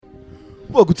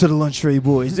Welcome to the Lunch Tray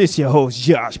Boys. This your host,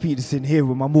 Josh Peterson, here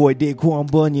with my boy,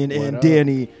 Daquan Bunyan, and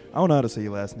Danny. I don't know how to say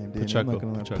your last name, Danny. Pacheco.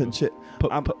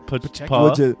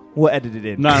 Pacheco. We'll edit it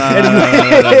in. No.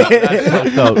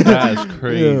 That's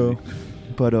crazy. Yeah.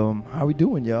 But how we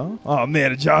doing, y'all? Oh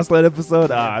man, a Jocelyn episode.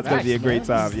 It's gonna be a great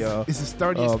time, y'all. It's a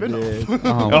starting spin-off.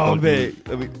 Oh man,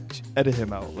 let me edit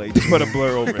him out. Like, just put a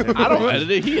blur over him. I don't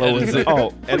edit it. He edits it. Oh,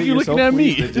 What are you looking at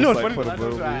me? Just, You know, like, it's put a funny. blur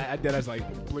over him. I did. I was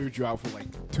like blurred you out for like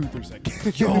 2-3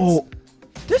 seconds. Yo,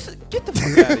 get the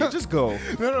fuck out of here. Just go.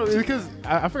 No, it's because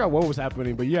I forgot what was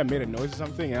happening, but you had made a noise or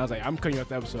something, and I was like, I'm cutting you off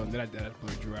the episode, and then I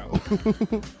blurred you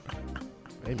out.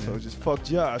 Hey, man. So just fuck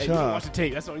Josh, Hey, you huh? watch the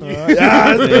tape. That's on you.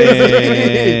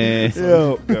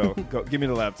 Yo, go. Give me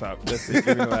the laptop. That's it.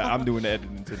 Give me the I'm doing the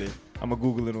editing today. I'm gonna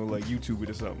Google it or like YouTube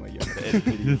it or something. Like, yeah, I'm gonna edit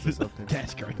videos or something.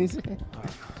 That's crazy.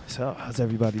 So, how's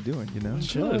everybody doing? You know,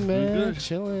 Chilling, man.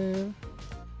 Chilling.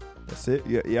 that's it.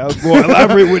 Yeah. I was going to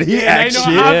elaborate with he Yeah, I act know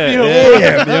shit. how I feel.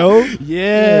 Damn, yo.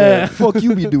 Yeah. Fuck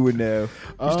you be doing now.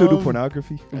 You still do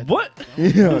pornography? What?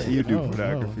 Yeah, you do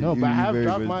pornography. No, You but I have very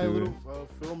dropped much my do it. little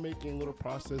filmmaking little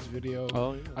process video.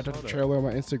 Oh, yeah, I dropped a trailer on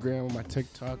my Instagram, on my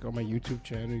TikTok, on my YouTube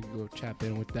channel. You can go chat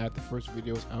in with that. The first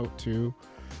video's out too.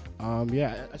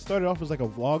 Yeah, I started off as like a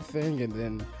vlog thing, and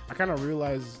then I kind of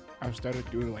realized I started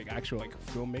doing like actual like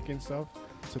filmmaking stuff.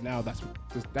 So now that's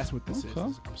what this is. Okay.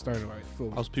 I'm starting like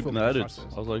film. I was peeping the filmmaking edits.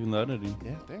 process. I was liking the editing.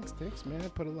 Yeah, thanks, man. I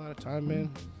put a lot of time in.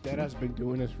 Dad has been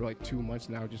doing this for like 2 months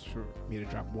now, just for me to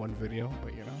drop one video.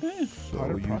 But you know, part So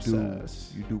of the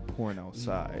process. you do porn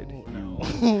outside.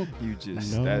 No. You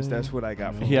just No. that's what I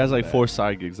got from He has like that. 4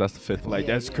 side gigs. That's the 5th one. Like,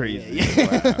 that's crazy.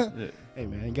 yeah. Wow. Hey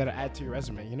man, you gotta add to your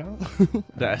resume, you know.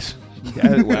 That's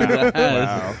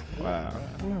Wow.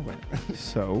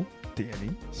 So,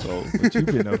 Danny, so. what you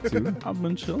been up to? I've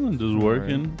been chilling, just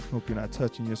working. Right. Hope you're not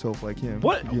touching yourself like him.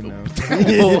 What? You know.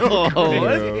 Oh,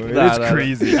 It's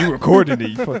crazy. You recording it,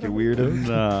 you fucking weirdo.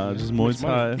 Nah, just Muay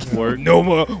Thai work. No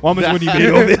more. How much money you made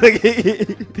over there?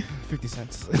 50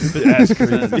 cents. That's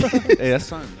crazy. Hey, that's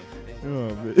something. Oh,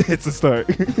 man. It's a start.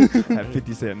 At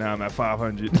 50 cents, now I'm at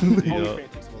 500. Yo.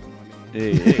 OnlyFans takes all the money.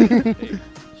 Hey.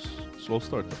 Slow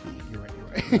start. You're right.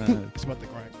 It's about the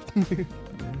grind.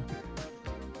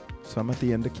 So I'm at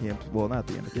the end of camp. Well, not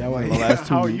the end of camp. well, the last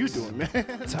 2 how weeks. are you doing,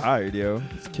 man? Tired, yo.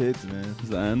 It's kids, man. Is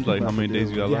the end? Like, how many days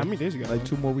you got Yeah, how left? many days you got? Like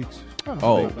 2 more weeks.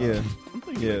 Oh. Yeah. I'm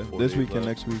thinking Yeah. like 4 This days week and left.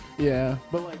 next week. Yeah,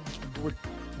 but like,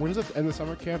 when's the end of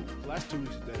summer camp? Last 2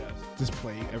 weeks that just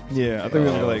playing every. Yeah, I think we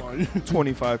only like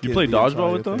 25 kids. You play the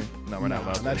dodgeball entire with thing. No, we're not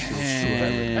allowed to. That's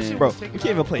Damn. Bro, we can't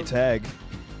even play tag.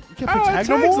 You can't play tag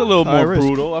no Tag's a more. little High more risk.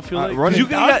 brutal, I feel like. 'Cause running you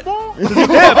can get, Dodgeball?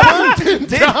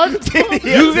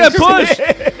 you get pushed.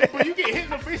 But you get hit in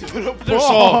the face with a They're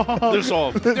ball. soft. They're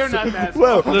soft. They're not that.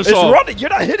 Well, They're it's soft. running. You're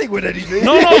not hitting with anything.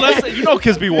 No, let's say, you know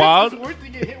kids be wild. It's worse to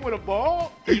get hit with a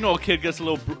ball. You know a kid gets a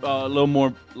little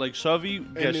more like shovey,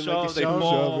 get then, like, shoved, they they shove,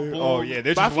 fall. shove it. boom. Oh, yeah,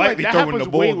 they're But I just feel like lightly that throwing happens the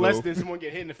ball, way less though. than someone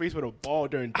get hit in the face with a ball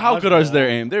during. How good is dodgeball. their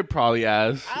aim? They're probably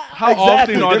ass. How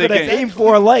Exactly. often are They're they gonna getting? aim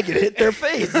for a leg and hit their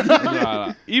face.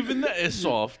 Nah. Even that is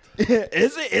soft.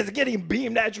 Is it? It's getting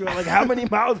beamed at you at like how many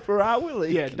miles per hour? Like,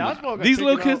 Yeah, dodgeball. got These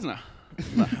little taken kids, out.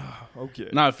 nah. Okay.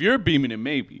 Now, if you're beaming it,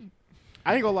 maybe.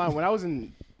 I ain't gonna lie. When I was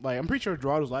in, like, I'm pretty sure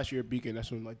Gerard was last year at Beacon.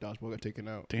 That's when like dodgeball got taken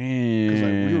out.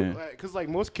 Damn. Cause like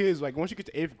most kids, like once you get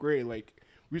to 8th grade, like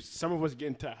some of us get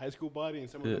into high school body, and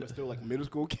some of them are still like middle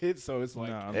school kids. So it's like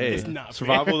Nah, Hey, it's not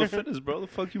survival fair. of the fittest, bro. The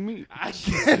fuck you mean? I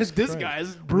guess this guy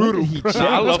is brutal. He bro. checked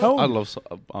I love toe.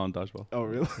 dodgeball. Oh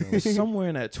really? It was somewhere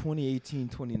in that 2018,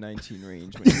 2019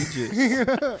 range, man. He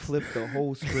just flipped the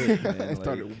whole script, man. I Like,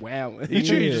 started wowing. Each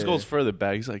year he Yeah. just goes further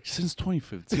back. He's like, since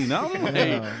 2015. I don't know.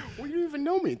 Hey, Well, you even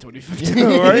know me in you 2015,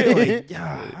 know, right? Like,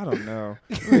 yeah, I don't know.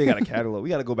 We really got a catalog. We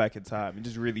got to go back in time and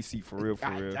just really see for real, for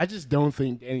real. I just don't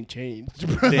think Danny changed.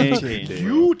 bro. They changed.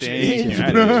 You They changed,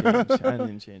 I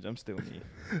didn't change. I'm still me.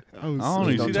 I don't know.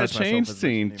 You Don't see that touch myself change as much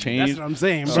scene? anymore. That's Change. what I'm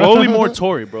saying, bro. Slowly more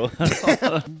Tory, bro.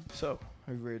 So,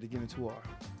 are you ready to get into our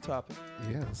topic?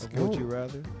 Yes. Would you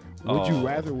rather? Would you Oh,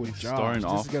 rather with Josh? starting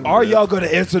This off. is gonna Are be- y'all going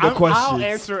to answer the I'll questions?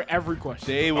 answer every question.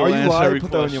 They will Are you answer lying? every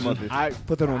Put that on your question. mother.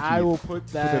 Put that on I Keith. will put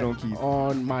that, on Keith.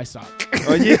 on my sock.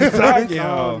 Oh, yeah, sock, yo.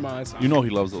 On my sock. You know he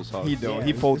loves those socks. He don't. Yeah, he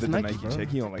it's folded the Nike, Nike bro. check.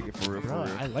 He don't like it for real, for Bro,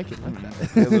 real. I like it like that.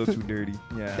 They're a little too dirty.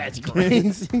 Yeah. That's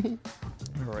crazy.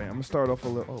 All right, I'm gonna start off a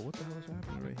little. Oh, what the hell is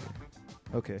happening right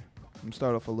here? Okay, I'm gonna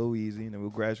start off a little easy, and then we'll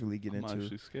gradually get I'm into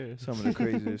actually scared. some of the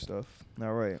crazier stuff.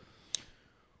 All right.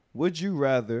 Would you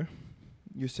rather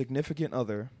your significant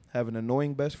other have an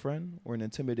annoying best friend or an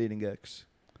intimidating ex?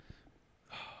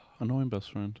 Annoying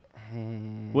best friend.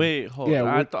 Wait, hold Yeah,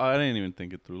 on. would- I didn't even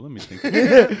think it through. Let me think. I Would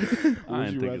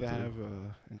didn't you think rather it have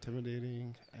a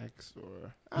intimidating ex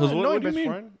or 'Cause what do annoying you best mean?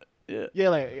 friend? Yeah. Yeah,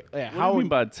 like What how do you mean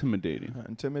by intimidating?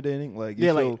 Intimidating, like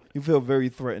Yeah, you feel very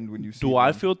threatened when you see. Do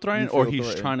I them. feel threatened, You or feel he's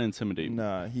threatened. trying to intimidate me?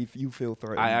 Nah, you feel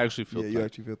threatened. I actually feel Yeah, you threatened.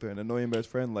 actually feel threatened. Annoying best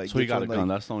friend, like So he gets got a on, gun.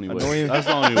 like, That's the only way. annoying- That's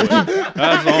the only way.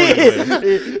 That's the only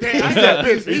way. Damn, I said,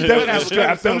 bitch, he definitely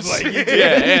strapped up like shit.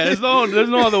 Yeah. There's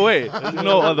no other way. There's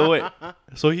no other way.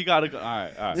 So he got a gun.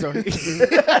 All right.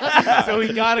 So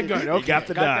he got a gun. Okay, He got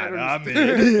the that dime. understood.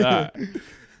 I'm in. All right.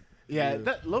 Yeah,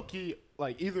 that low key,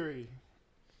 like either he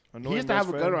Annoying has to have best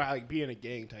a gun friend? or like be in a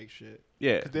gang type shit.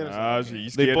 Yeah. 'Cause then it's Ah, like, shit, okay. you They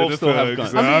scared both of the still have thugs.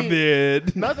 guns. I I'm mean-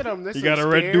 in. Not that I'm You necessarily got a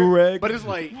red scared, do-rag? but it's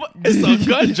like, It's a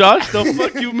gun, Josh. The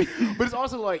fuck you mean? but it's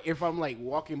also like if I'm like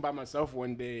walking by myself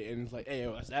one day and it's like, hey,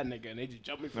 yo, that's that nigga, and they just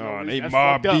jump me from Oh, over they that's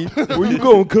mob fucked deep. up. Where you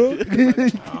going, cook?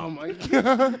 Oh my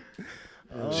god.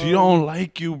 She don't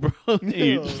like you, bro. And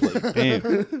you're just like,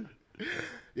 damn.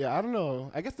 Yeah, I don't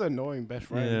know. I guess the annoying best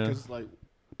friend Yeah. because it's like,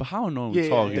 But how annoying Yeah, we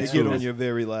yeah, talking? yeah. They too. get on your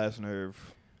very last nerve.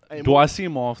 hey, Do I see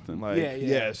him often? Like, Yeah, yeah.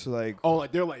 yes, like Oh,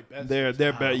 like they're like best. they're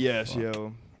friends. bet. Ah, Yes, fuck.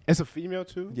 yo, It's a female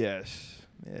too. yes,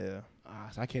 yeah.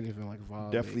 So I can't even like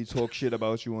violate. Definitely talk shit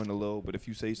about you on the low, but if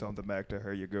you say something back to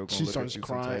her, your girl gonna She look starts at you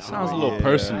some crying. type Sounds of a way. little Yeah.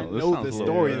 personal. I This know sounds this a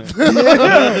story.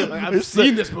 little- Like, I've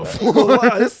seen this before.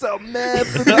 wow, this sound mad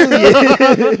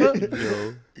familiar.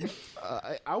 Yo.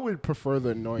 I would prefer the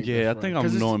annoying. Yeah, best I think friend, I'm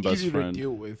 'cause it's annoying best easier friend. to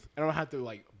deal with. I don't have to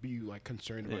like be like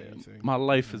concerned about Yeah, anything. my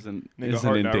life isn't Nigga, isn't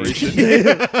heart in narration.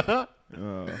 danger.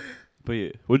 uh, But yeah,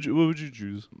 what would you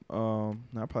choose?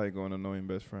 I'd probably go an annoying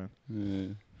best friend.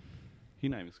 Yeah. He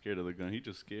not even scared of the gun. He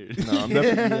just scared. No, I'm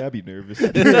definitely. Yeah, I'd be nervous.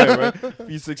 Yeah, right? If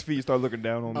he's 6 feet, start looking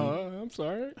down on me. I'm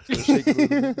sorry. Start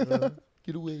shaking a little bit.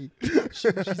 Get away.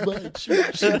 She's mine.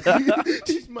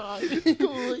 She's mine.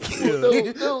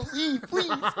 No, leave,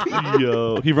 please.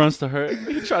 Yo, he runs to her.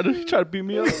 He tried to beat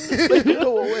me up.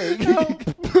 Go away.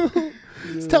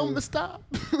 Tell him to stop.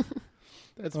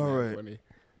 That's All very right. funny.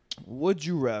 Would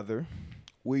you rather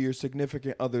wear your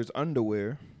significant other's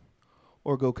underwear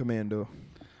or go commando?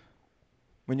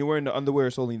 When you're wearing the underwear,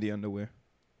 it's only the underwear.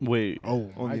 Wait,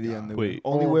 Oh, Only the underwear. Wait.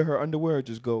 Only Or- wear her underwear or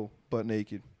just go butt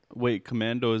naked?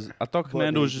 commando is. I thought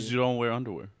commando is just naked. you don't wear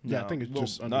underwear. Yeah, I think it's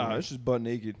just Nah, underwear. it's just butt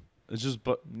naked. It's just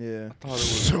but. Yeah. I thought it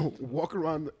was. So walk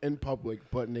around in public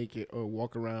butt naked, or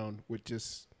walk around with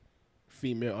just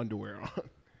female underwear on.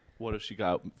 What if she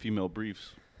got female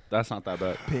briefs? That's not that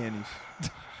bad. Panties.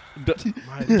 But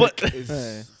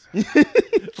Is-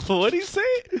 what did he say?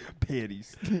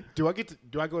 Panties. do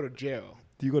I go to jail?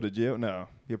 Do you go to jail? No.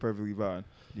 You're perfectly fine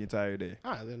the entire day.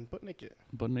 Then butt naked.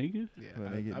 But naked? Yeah,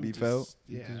 Butt naked, I'm beef just- out?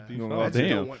 Yeah, just beef You out? gonna I go just Damn.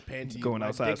 don't want panties. Going My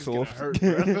outside dick is gonna soft. hurt, bro.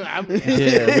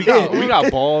 Yeah, we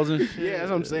got balls and shit. Yeah, that's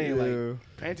what I'm saying. Yeah. Like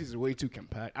panties are way too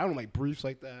compact. I don't like briefs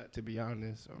like that, to be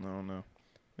honest. So I don't know.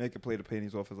 Make her play the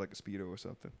panties off as like a speedo or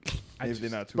something. I If they're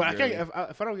just- not too But I girly.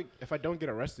 can't. If I don't get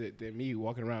arrested, then me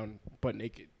walking around butt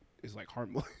naked is like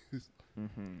harmless.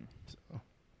 Mm-hmm. So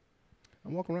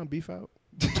I'm walking around beef out.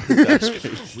 That's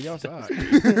crazy. We outside.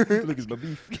 Look, it's my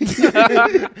beef.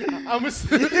 I'm a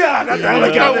Yeah, that's Yeah.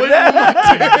 look out with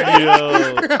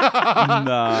Yo.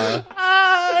 Nah.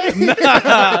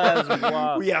 That's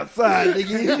wild. We outside,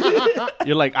 nigga.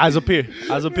 You're like, eyes up here.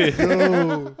 Eyes up here.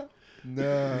 No.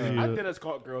 No. I did as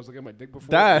caught girls look at my dick before.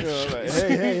 That- Yeah, like, Hey,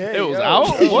 hey, hey. It was yo,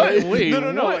 out? yo, What? hey. Wait,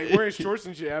 no. what? Like wearing shorts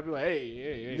and shit. I'd be like,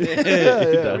 hey.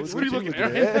 Yeah, What are you looking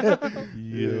at?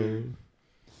 Yo.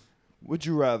 Would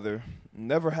you rather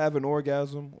never have an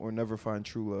orgasm or never find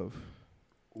true love?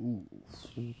 Ooh.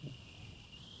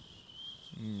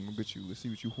 Look at you. Let's see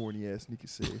what you horny ass niggas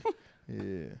say.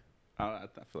 Yeah. I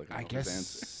feel like I, I know his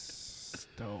answer. guess.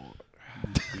 Though.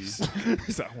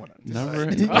 So I wanna Never. I'm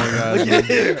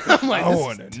like, I this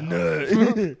wanna is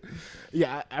nut.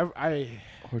 Yeah,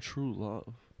 Or true love.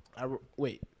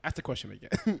 wait. Ask the question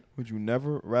again. Would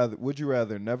you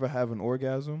rather never have an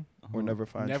orgasm or never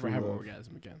find Never true have an love?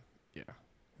 orgasm again. Yeah.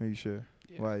 Are you sure?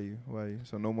 Yeah. Why you?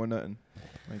 So no more nothing.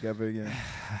 Like ever again.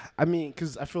 I mean,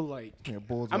 because I feel like. Yeah,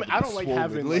 balls I mean, about I to don't like swole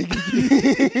having.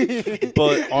 with Like,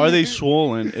 But are they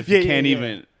swollen if Yeah, you yeah, can't yeah.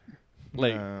 even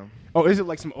like? oh, is it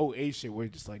like some old age shit where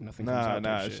it's just like nothing comes out?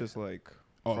 Nah. type It's shit? just like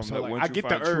Oh, from so, that like, once I you get the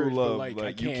find true urge, but, love, like, I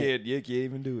you can't. can't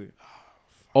even do it.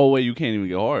 Oh wait, you can't even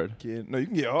get hard. No, you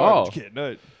can get hard, but Oh. you can't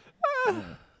nut.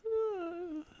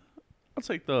 I'll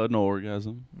take the no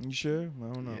orgasm. You sure?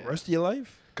 I don't know. Yeah. Rest of your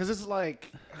life? Because it's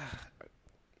like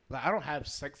I don't have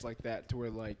sex like that to where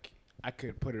like I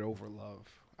could put it over love.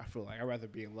 I feel like I'd rather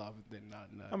be in love than not.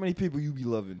 How many people you be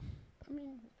loving? I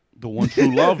mean, The one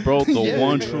true love, bro. The Yeah.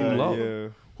 one true love. Yeah.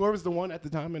 whoever's the one at the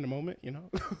time in the moment, you know.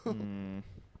 Mm.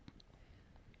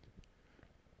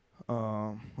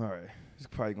 All right. It's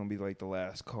probably gonna be like the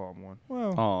last calm one.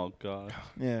 Well, Oh God.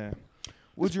 yeah.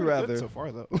 Would It's you pretty good rather so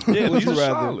far though? Yeah, Would these you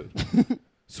are rather- solid.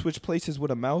 switch places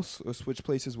with a mouse or switch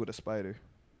places with a spider?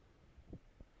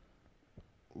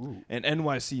 Ooh. An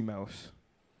NYC mouse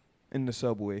in the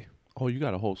subway. Oh, you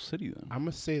got a whole city then. I'm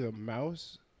gonna say the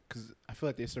mouse because I feel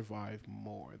like they survive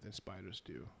more than spiders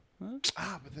do.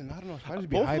 Huh? But then I don't know. Spiders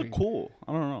be Both hiding. look cool.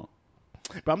 I don't know.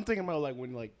 But I'm thinking about like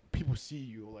when like people see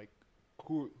you, like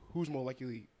who's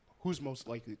most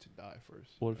likely to die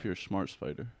first? What if you're a smart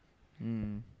spider?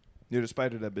 You're the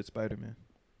spider that bit Spider-Man.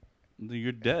 Then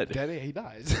you're dead. Daddy, he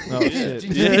dies. Oh, shit.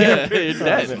 Yeah, you're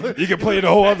dead. You can play it the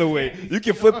whole other way. You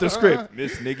can flip the script,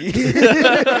 Miss Niggy.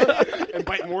 And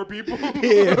bite more people.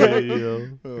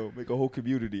 Oh, make a whole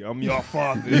community. I'm your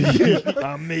father.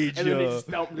 I made And then they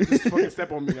you. just fucking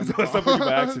step on me. I'm like, Something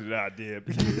by accident. Ah,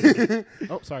 damn.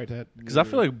 oh, sorry, Ted. Because I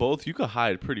feel like both you could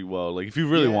hide pretty well. Like if you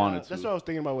really Yeah, wanted to. That's what I was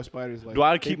thinking about with spiders. Like, Do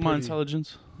I they keep my pretty-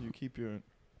 intelligence? You keep your.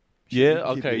 Yeah.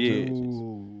 You keep Okay. it Yeah. too.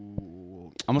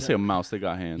 Ooh. I'm gonna say a mouse. They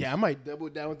got hands. Yeah, I might double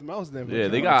down with the mouse then. Yeah,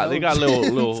 they got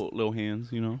little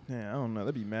hands. You know. Yeah, I don't know.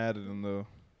 They'd be mad at them though.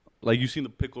 Like you seen the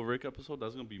Pickle Rick episode?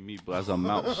 That's gonna be me, but as a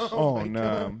mouse. Oh, my nah.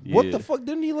 God. What Yeah. the fuck?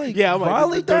 Didn't he like Yeah, I'm like,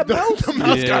 violate the that mouse? The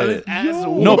mouse got his Yeah. ass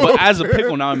Yo. No, but whooped. as a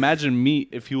pickle. Now imagine me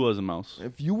if he was a mouse.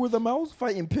 If you were the mouse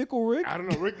fighting Pickle Rick, I don't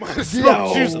know. Rick might have yo,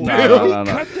 smoked you still. no.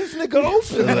 cut this nigga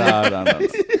open. No.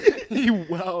 He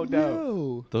wowed out.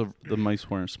 Yo. The mice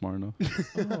weren't smart enough.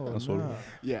 Oh, That's what it nah.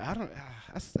 Yeah, I don't.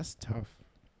 That's tough.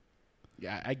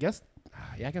 Yeah, I guess.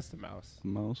 Yeah, I guess the mouse.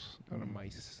 Mouse. Not the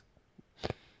mice.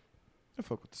 I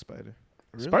fuck with the spider.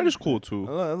 Spider's cool too.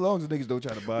 As long as niggas don't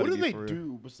try to bother What do you they for real.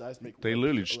 do besides make? They webs?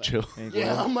 literally just Like- chill. Ain't Yeah,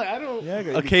 gonna- I'm like I don't. Yeah, I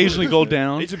gotta be Occasionally cool. go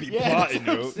down. They should be Yeah, plotting, that's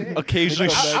what I'm yo. saying. Occasionally.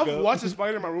 They come back I've up. watched a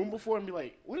spider in my room before and be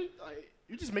like, what?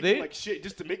 You just make They- like shit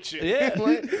just to make shit. Yeah.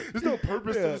 Like, there's no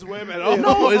purpose to Yeah. this web at all.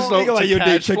 No, it's Nigga so like, to yo, they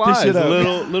catch check this flies, shit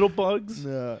out. little bugs.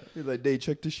 Nah, he's like, they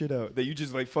check this shit out. That you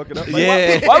just like fuck it up. Like,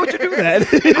 Yeah. why would you do that?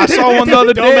 I saw one the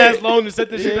other day. Dumbass loan to set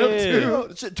this shit up Yeah. too. Yo,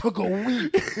 this shit took a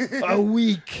week. A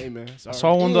week. Hey man, I sorry.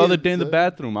 saw one the other Damn, day in the son.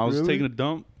 bathroom. I was Really? taking a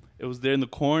dump. It was there in the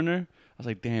corner. I was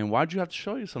like, damn, why'd you have to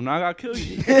show yourself? Now I gotta kill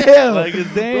you. Yeah. Like, Bro,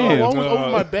 damn. one was over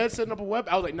my bed setting up a web.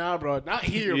 I was like, nah, bro, not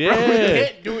here, bro. Yeah. We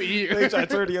can't do it They here. try to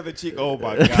turn the other cheek. Oh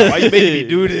my god, why you making me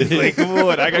do this? Like, come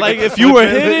on. I gotta Like, get if the you were fuck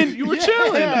out of hidden, you were Yeah,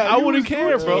 chilling. I you wouldn't was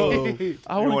care, doing bro. shit.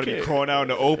 I You want wouldn't to be care. crawling out in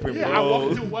the open, Yeah, I walked bro.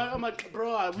 into the web. I'm like,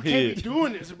 bro, we can't be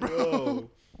doing this, bro. Bro,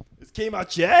 this came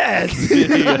out your ass.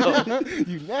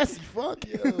 You nasty fuck.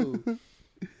 Yo.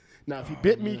 Now, if you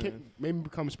bit me, made me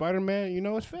become Spider-Man, you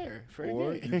know it's fair. Fair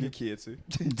Or game. you get cancer.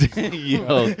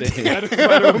 Yo, damn.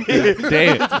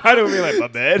 Damn. I don't mean like my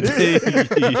bad.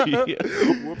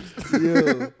 Whoops.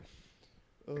 Yo.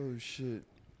 Oh shit.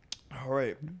 All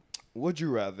right. Would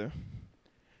you rather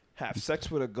have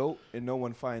sex with a goat and no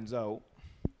one finds out,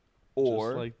 or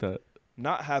Just like that.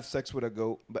 not have sex with a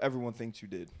goat but everyone thinks you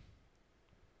did?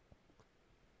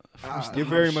 Ah, You're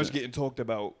very shit. much getting talked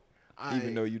about, even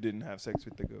I- though you didn't have sex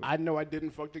with the goat. I know I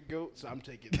didn't fuck the goat, so I'm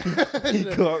taking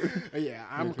Yeah,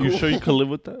 I'm cool. You sure you could live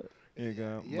with that? You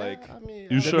go. Yeah, Like I mean,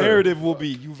 You the sure? narrative will be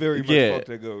you very much Yeah. fucked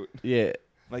a goat. Yeah.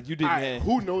 Like you didn't. Alright,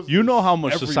 who knows? You this? know how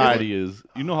much Everyone. society is.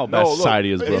 You know how bad No, look,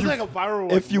 society is, But bro. it's like a viral.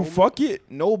 If like, you moment. fuck it,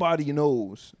 nobody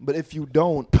knows. But if you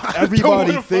don't,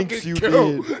 everybody wanna thinks fucking you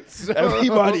kill. did. So-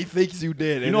 Everybody thinks you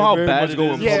did. You and know they're how very bad much it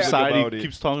going is. Yeah. public Society about it.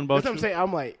 keeps talking That's about what I'm you. saying.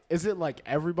 I'm like, is it like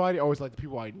everybody, or is it like the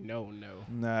people I know?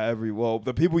 Nah, well,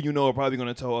 the people you know are probably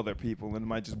gonna tell other people, and it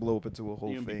might just blow up into a whole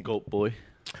You gonna be thing. goat boy.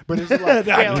 But it's like,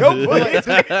 yeah, Go like, for but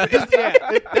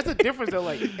like, that's a difference. Though,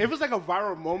 like, if it's like a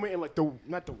viral moment and like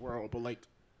not the world, but like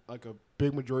a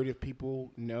big majority of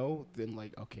people know, then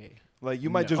like okay. Like you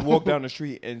might No. just walk down the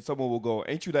street and someone will go,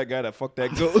 "Ain't you that guy that fucked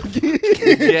that goat?"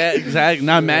 Yeah, exactly.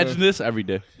 Now imagine this every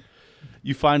day.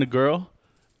 You find a girl,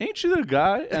 ain't you the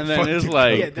guy? And then Fuck it's the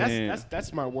like, Yeah, damn.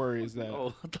 that's my worry is that.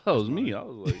 Oh, I thought it was me. I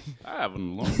was like, I haven't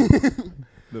alone.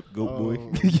 The goat boy.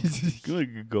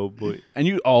 Good goat boy. And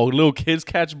you, little kids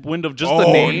catch wind of just the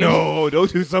Oh name. no! Don't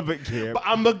do something, Cam. But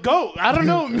I'm the goat. I don't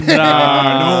know.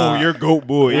 Nah, no, you're goat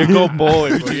boy. You're goat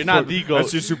boy. Bro. You're not the goat.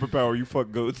 That's your superpower. You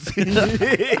fuck goats.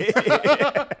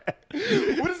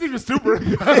 What is even super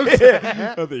about?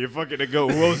 I think you're fucking a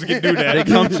goat. Who else can do that? They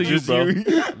come to you, Just bro.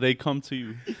 They come to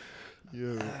you.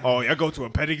 Oh, y'all go to a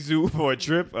petting zoo for a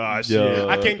trip? Ah, shit. Yo.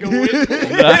 I can't go with.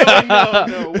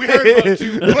 No. We heard about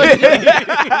you.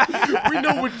 We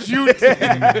know what you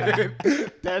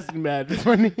did. That's mad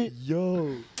funny.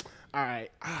 Yo. All right.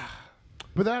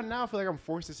 But then now I feel like I'm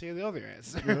forced to say the other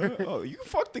answer. Oh, you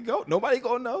fucked the goat. Nobody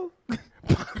gonna know.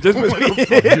 Just Because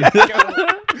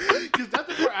that's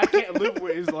the part I can't live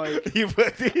with. Is like I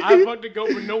fucked a goat,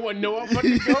 but no one know I fucked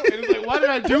a goat, and it's like, why did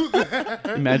I do that?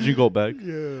 Imagine you go back.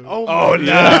 Oh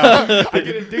nah. I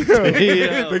get addicted.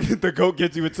 Yeah. The goat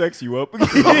gets you and sex you up. Like,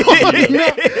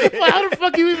 how the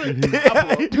fuck you even?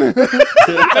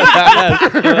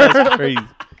 That's crazy.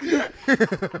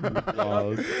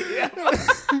 Wow.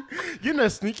 Getting a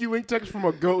sneaky link text from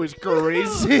a goat is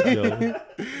crazy. Yo.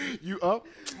 You up?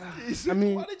 I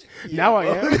mean, now I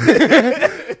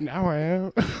am. Now I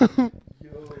am.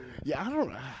 Yeah, I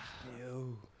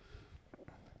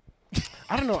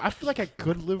don't know. I feel like I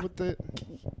could live with it.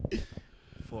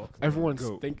 Fuck. Everyone's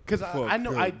goat. think because I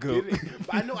know I did it,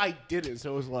 but I know I didn't.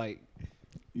 So it was like,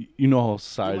 You know how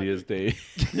society is. They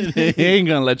ain't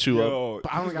gonna let you up. Yo,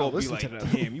 But I don't he's gotta gonna be listen like, to them.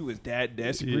 damn, you was that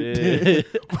desperate. Yeah.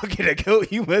 Fucking a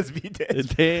goat, you must be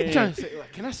desperate. I'm trying Damn. to say,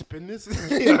 like, can I spin this?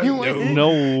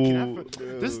 No.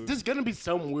 There's gonna be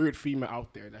some weird female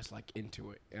out there that's like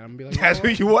into it, and I'm gonna be like, That's who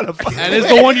you want to fuck. And it's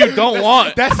the one you don't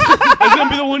want. That's It's gonna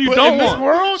be the one you but don't in this want.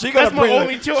 world. She That's gonna my bring.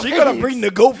 only choice. She gonna bring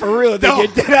the goat for real. No.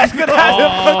 That's gonna happen.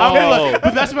 Oh.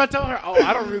 But that's what I tell her. Oh,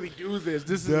 I don't really do this.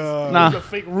 This is Nah. a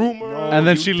fake rumor. And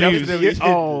then she leaves. Definitely-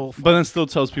 Oh, But then still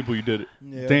tells people you did it.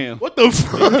 Yeah. Damn. what the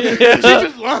fuck? She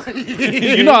just lied.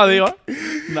 You know how they are.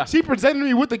 Nah. She presented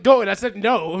me with the goat, and I said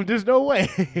no. There's no way.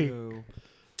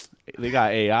 They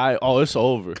got AI. Oh, it's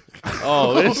over.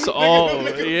 Oh, it's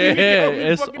over. Yeah,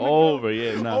 it's over.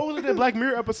 Yeah, Oh, nah. it was like the Black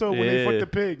Mirror episode when they Yeah. fucked the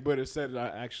pig, but it said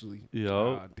actually.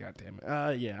 Yo. God damn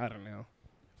it. Yeah, I don't know.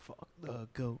 Fuck the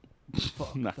goat.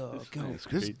 Fuck Nah. the goat. That's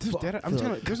crazy. This dead, I'm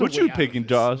telling you, there's a What way you out picking, of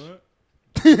Josh?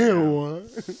 this. What?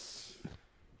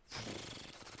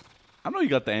 I know you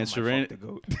got the answer in Fuck the it.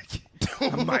 goat.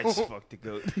 I might just fuck the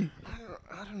goat.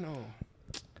 I don't know.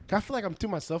 I feel like I'm to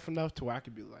myself enough to where I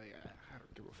could be like, I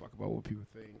don't give a fuck about what people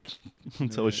think.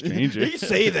 Until a stranger. He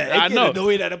say that. I I know. know.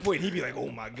 Annoyed at a point. He'd be like, "Oh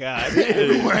my god."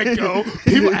 Everywhere I go,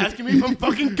 people asking me if I'm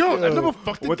fucking goat. I never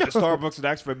fucked a Went to goat. Starbucks and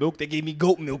asked for milk. They gave me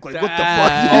goat milk. Like, what the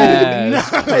That's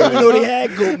fuck? I didn't know they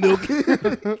had goat milk.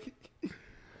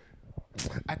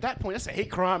 At that point, that's a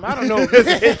hate crime. I don't know.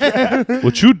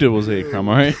 What you did was a crime,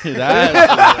 all right? All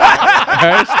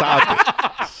right, stop it.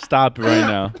 Stop it right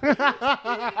now.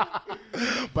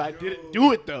 But I didn't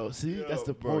do it though. See, that's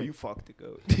the Bro, point. you fucked the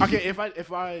goat. Okay, if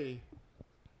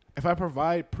I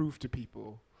provide proof to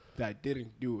people that I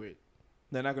didn't do it,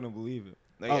 They're not gonna believe it.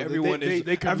 Like Oh, everyone they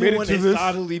committed everyone to is this?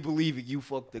 solidly believing you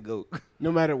fucked the goat.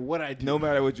 no matter what I do, No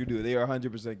matter what you do, they are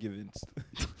 100% convinced.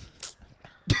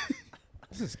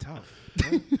 this is tough.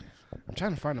 I'm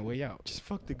trying to find a way out. Just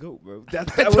fuck the goat, bro.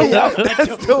 That's the way out.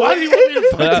 That's the Why do way you want me to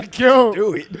fuck the goat?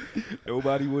 do it.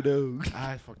 Nobody will know.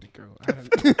 I fucked the girl.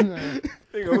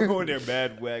 They gonna go in there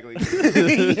mad wag like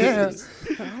Yes.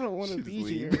 I don't want to Just be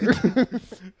leave. here.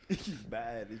 it's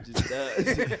bad. It just does.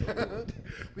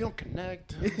 We don't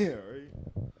connect. Yeah, right.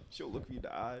 She'll look me in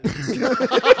the eyes.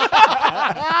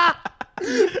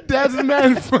 That's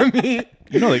mad funny.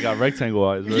 You know they got rectangle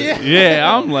eyes, right? Yeah.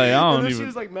 Yeah, I'm like, I And don't then she even.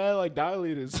 was like mad, like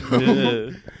dilated. So.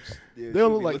 Yeah. Yeah, They she'll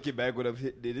don't look be like- looking back when I've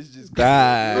hit. It's just I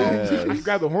That. can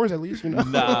grab the horns at least, you know.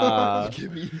 Nah.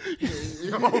 give me.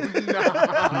 Yo,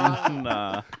 nah.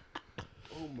 Nah.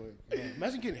 Oh my god!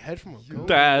 Imagine getting head from a goat.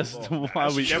 That's why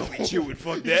we. Definitely chill with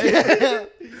fuck that.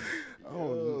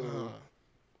 Oh no.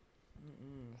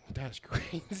 That's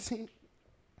crazy.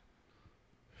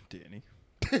 Danny.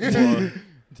 Well,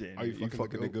 Danny, Are you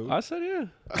fucking the the goat? I said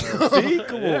yeah. See,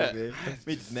 come Yeah. on, man.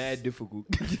 Made it mad difficult.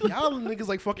 Y'all niggas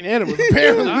like fucking animals,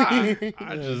 apparently.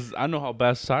 I know how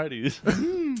bad society is.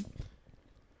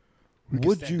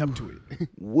 Would you up to it?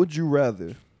 Would you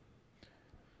rather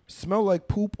smell like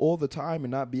poop all the time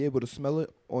and not be able to smell it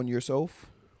on yourself,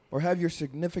 or have your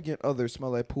significant other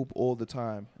smell like poop all the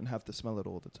time and have to smell it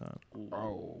all the time?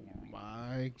 Oh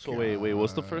my So wait,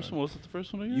 what's the first one? What's the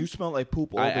first one again? You smell like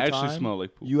poop all I the time. actually smell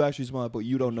like poop. You actually smell it, but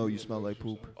you don't know you smell like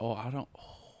poop. Oh, I don't.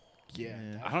 Yeah,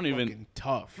 I don't even. fucking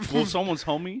tough. Will someone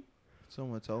tell me?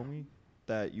 Someone told me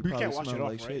that you You probably can't wash smell it off,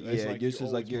 like right? shit. It's Yeah, like yours you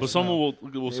is like always your But smell. someone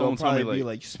will They'll someone tell me probably be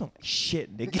like. like, you smell like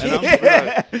shit,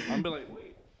 nigga. And I'm be like, wait.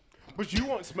 But you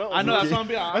won't smell. I know that's what I'm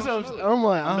being. That's what I'm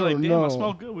like. I'm I be like, don't damn, know. I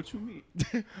smell good. What you mean?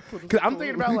 Cause I'm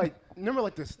thinking about like, remember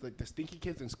like this, like the stinky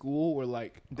kids in school where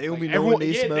like They like, only know when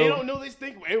they yeah, smell. they don't know they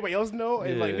stink, but everybody else know,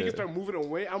 and like Yeah. niggas start moving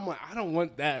away. I'm like, I don't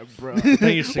want that, bro. Then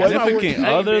your Why not significant with-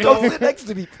 other Hey, though. Come sit next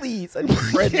to me, please. I need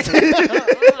friends.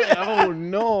 Oh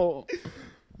no,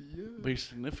 But your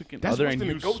significant that's other what's and in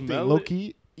you the goat thing, smell low it.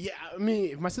 key. Yeah, I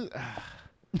mean, if my sister,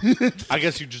 I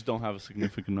guess you just don't have a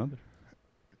significant other.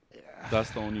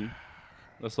 That's the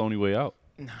only way out.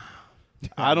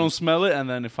 I don't smell it, and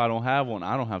then if I don't have one,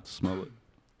 I don't have to smell it.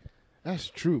 That's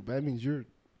true, but that means you're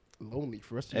lonely for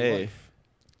the rest of your Hey. life.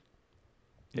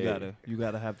 You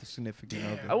gotta have the significant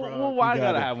other. Well, why I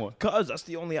gotta have one? Cause that's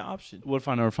the only option. What if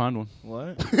I never find one?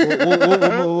 What?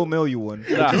 we'll mail you one.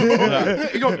 Nah.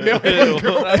 You gonna mail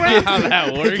That's not how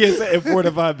that You works. can't say in 4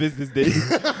 to 5 business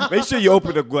days. Make sure you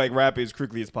open the wrapper as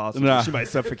quickly as possible. Nah. She might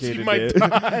suffocate She in might there.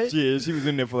 die. Yeah, she was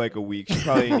in there for like a week. She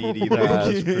probably ain't eat either.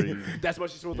 That's crazy. That's why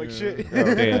she smells like shit.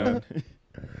 Oh, Damn.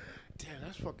 Damn,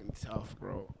 that's fucking tough,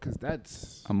 bro. Cause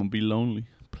that's I'm gonna be lonely.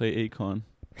 Play Akon.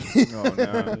 Oh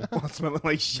no, I'm smelling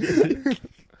like shit.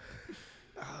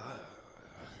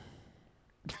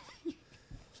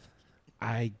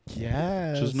 I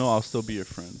guess. Just know I'll still be your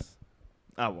friend.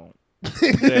 I won't.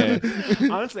 Yeah.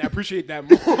 Honestly, I appreciate that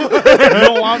more.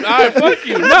 No, all right, fuck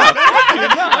you. Nah, fuck you.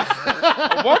 Nah.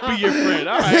 I won't be your friend.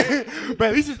 All right. But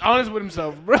at least he's honest with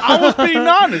himself, bro. I was being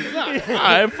honest. Nah. All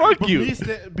right, fuck But you. me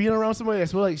being around somebody that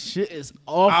smells like shit is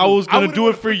awful. I was gonna wouldn't do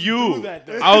wanna it for fucking you. do that,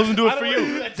 though. I was gonna do it I for don't wanna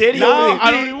do you. that. Daddy No, over here,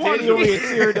 I don't even want Daddy to. over here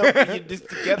tearing up and you just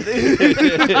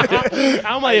together.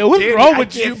 I'm like, yo, what's Daddy, wrong I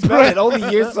with can't you, smell bro? it.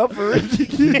 Only you're suffering.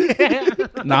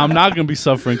 Nah, I'm not gonna be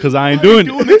suffering because I ain't doing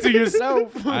Doing it. it to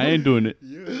yourself. I ain't doing it.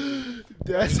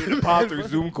 That's Pop through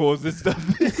Zoom calls and stuff.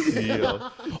 Yeah.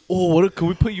 Oh, can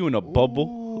we put you in a bubble?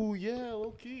 Ooh, yeah,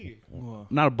 low key.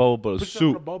 Not a bubble, but a Put yourself in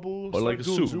a suit. bubble, Or start like a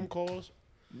doing suit. Zoom calls.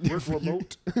 Work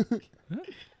remote.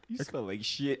 You smell like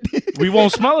shit. We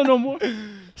won't smell it no more.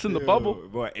 It's in the bubble.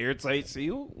 What, airtight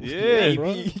seal? Yeah,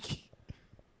 Maybe.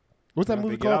 What's that Have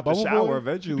movie to get called? out the Bubble shower Boy?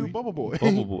 eventually. Do Bubble Boy.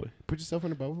 Bubble boy. Put yourself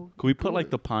in a bubble. Can we put like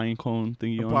the pine cone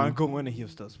thingy on? Blind go in and he'll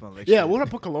still smell like Yeah, shit. what if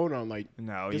I put cologne on? Like,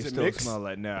 No, Does you it still mix? smell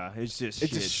like it's just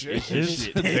It's shit. just shit. It's just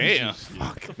shit. Damn.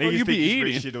 Fuck. Fuck Niggas you be think you spray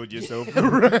eating? shit on yourself.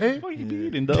 right? What you be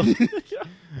eating though?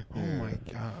 Oh my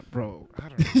god, bro. I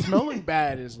don't know. Smelling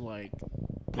bad is like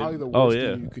probably the worst Oh,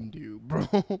 yeah. thing you can do, bro.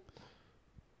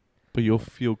 But you'll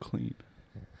feel clean.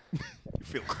 You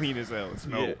feel clean as hell. It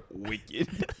smell Yeah. wicked.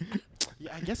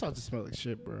 Yeah, I guess I'll just smell like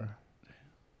shit, bro.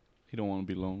 You don't want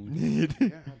to be lonely.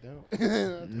 Yeah, I don't. I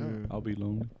don't. I'll be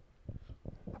lonely.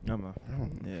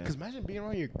 Yeah. Cause imagine being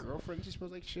around your girlfriend and she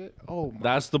smells like shit. Oh my,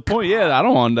 That's the point. Yeah, I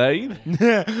don't want that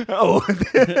either. Oh,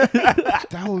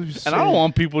 that was. And I don't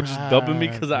want people just dubbing me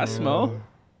because I smell.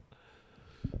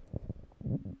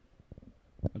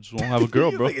 I just won't have a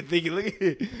girl, bro. Look at thinking. Look at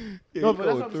it. Yeah, No, you but that's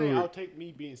going what I'm through saying. it. I'll take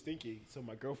me being stinky, so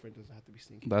my girlfriend doesn't have to be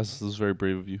stinky. That's very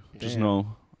brave of you. Just Damn.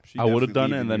 know She I would have definitely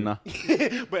done it and then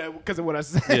leaving nah. But because of what I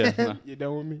said, Yeah, nah. you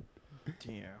done with me.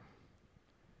 Damn.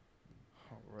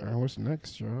 What's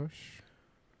next, Josh?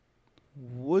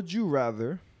 Would you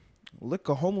rather lick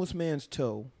a homeless man's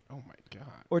toe Oh my god.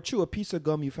 or chew a piece of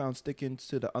gum you found sticking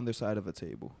to the underside of a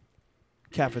table?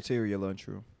 Cafeteria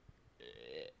lunchroom.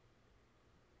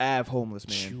 Homeless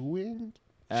man. Chewing?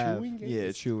 Chewing?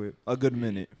 Yeah, chew it. A good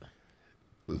minute.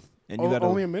 And you Oh, gotta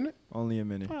only a minute? only a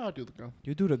minute. Oh, I'll do the gum.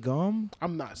 You do the gum?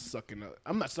 I'm not sucking up.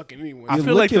 I'm not sucking anyone. I You're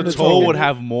feel like the licking the toe toe. would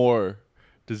have more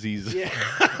diseases. Yeah.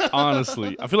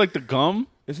 Honestly, I feel like the gum.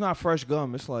 It's not fresh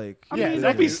gum. It's like I mean,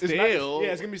 that'd be stale.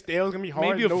 It's gonna be stale. It's gonna be hard.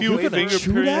 Maybe a no few flavor. fingerprints.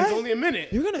 Chew that? It's only a minute.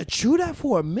 you're gonna chew that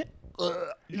for a minute.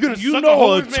 You're gonna You suck know a a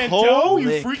homeless man's toe? toe? You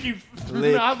Lick. freaky.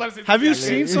 Lick. I was about to say Have you that.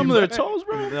 seen some of their toes,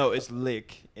 bro? No, it's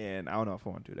lick, and I don't know if I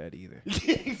want to do that either.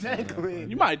 Exactly.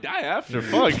 You might die after.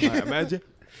 Fuck. Like, imagine.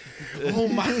 Oh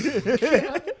my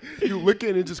god. You lick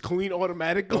it and just clean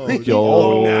automatically.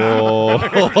 Yo. My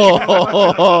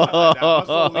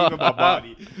soul leaving my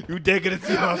body. You dead gonna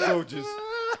see my soldiers.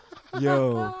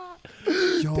 Yo.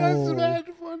 Yo. That's mad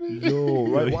funny. Yo.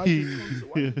 Right? Why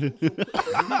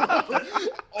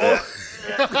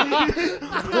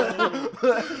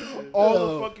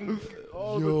All the fucking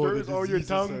all Yo, the dirt is on your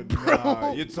tongue, bro.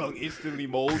 Nah, your tongue instantly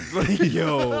molds. Like,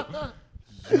 yo.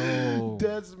 Yo.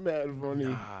 That's mad funny.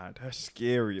 God, that's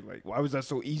scary. Like, why was that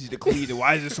so easy to clean? And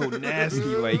why is it so nasty?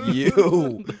 Like,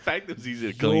 yo. The fact that it's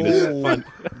easy to clean is fun.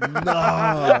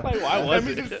 Nah. Like, why was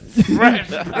it? Fresh.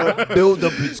 Build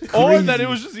up is crazy. Or that it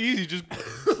was just easy. Just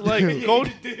like go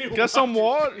get some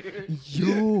water.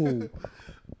 Yo.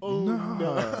 Oh Nah.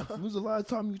 no. When was the last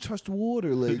time you touched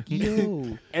water? Like,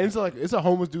 yo. And it's like it's a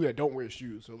homeless dude that don't wear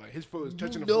shoes, so like his foot is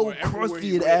touching the No floor. everywhere crusty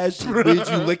he and went. ass shit made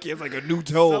you lick it like a new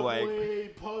toe. Like, Subway,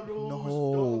 puddles,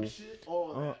 No. dog shit,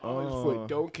 all that. On his Uh-uh. foot,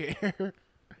 don't care.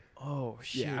 oh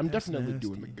shit. Yeah, I'm that's definitely nasty.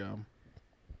 doing the gum.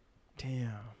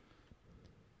 Damn.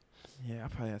 Yeah, I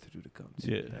probably have to do the gum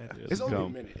too. Yeah, That- yeah. It's only a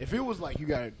gum. minute. If it was like you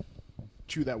gotta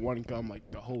chew that one gum like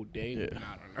the whole day, Yeah. then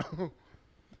I don't know.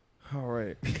 All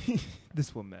right.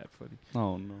 This one mad funny.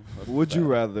 Oh no. That's Would you bad.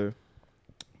 rather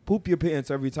poop your pants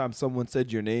every time someone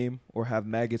said your name or have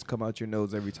maggots come out your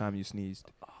nose every time you sneezed?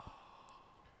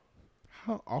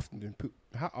 How often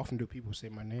do people say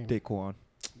my name? Daquan.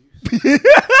 You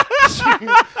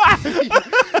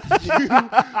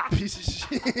piece of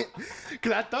shit.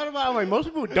 Because I thought about it, like, most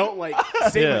people don't, like,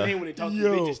 say my name when they talk to me.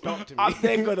 They just talk to me. I'm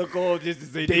then gonna call just to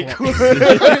say they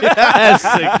That's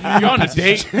sick. You're on a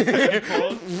date.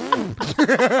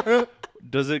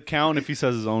 Does it count if he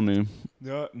says his own name?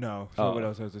 No. Oh. What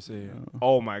else has to say?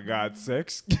 Oh my God,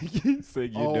 sex.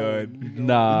 Sick, you done.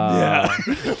 Nah. Yeah.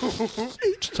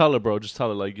 Just tell her, bro. Just tell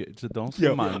her, like, just don't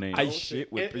say my name. I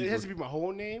shit with It has to people. be my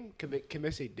whole name. Can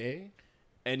they say day?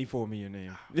 Any form of your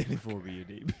name. Any form of your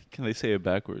name. Can they say it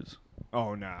backwards?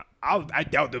 Oh nah. I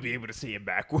doubt they'll be able to say it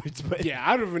backwards, but Yeah,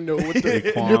 I don't even know what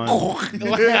the. Daquan.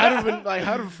 Like, I don't even, like,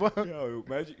 how the fuck? Yo,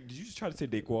 imagine, did you just try to say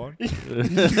Daquan?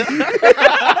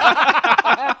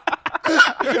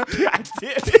 God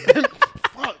damn it.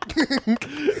 Fuck.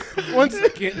 1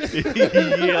 second.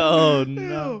 Yo,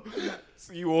 no.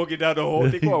 So you walking down the hall,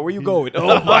 Daquan, where you going?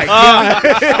 Oh my God.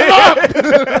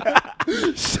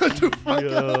 Shut the fuck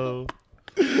Yo.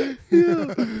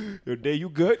 Yo, Day, you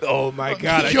good? Oh my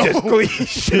God, I Yo. just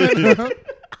cleaned.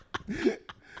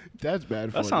 That's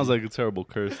bad. That sounds like a terrible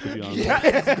curse, to be honest.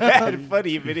 It's bad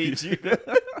funny if it ain't you.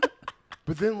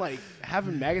 But then, like,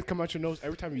 having maggots come out your nose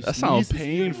every time you That sneeze. sounds is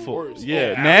even painful. worse.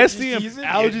 Yeah, Oh, nasty and season?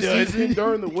 allergy You're done. season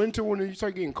during the winter when you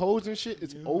start getting colds and shit,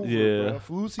 it's over. Yeah. Bro.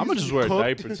 Flu season. I'm gonna just you wear a cooked.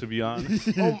 diaper, to be honest.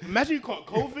 Oh, imagine you caught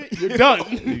COVID, you're done.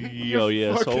 Yo, You're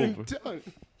yeah, it's fucking over. done.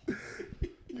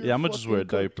 Yeah, I'm gonna just wear a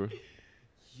fucking cooked. diaper.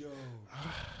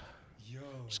 Yo.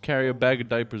 Just carry a bag of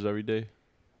diapers every day.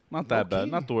 Not that bad.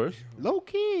 Not the worst. Low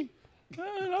key.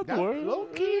 Not the That- worst. low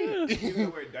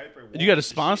key. You got a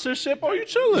sponsorship? Oh, you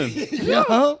chilling? Yeah.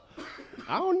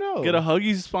 I don't know. Get a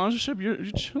Huggies sponsorship? You're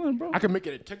chilling, bro. I can make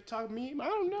it a TikTok meme. I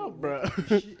don't know, bro.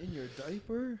 Shit in your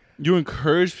diaper? You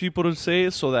encourage people to say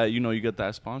it so that you get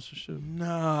that sponsorship.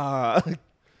 Nah.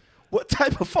 What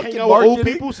type of fucking Hang out with old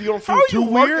marketing? people so you don't How feel are too you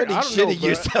weird. marketing I don't shit know, in bro.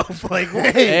 yourself? Like,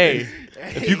 wait. Hey,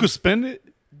 if you could spend it,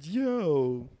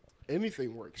 Yo.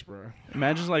 Anything works, bro.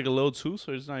 imagine like a little too,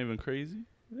 so it's not even crazy.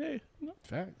 Hey, no.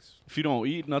 Facts. If you don't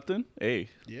eat nothing, hey,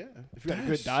 Yeah. If you have a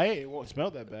good diet, it won't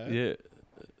smell that bad. yeah.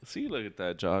 See, look at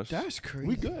that, Josh. That's crazy.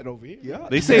 We good over here. Yeah.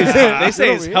 They say it's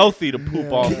Over here. healthy to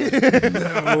poop all.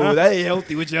 No, that ain't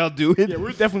healthy what y'all doing. Yeah,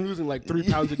 we're definitely losing like 3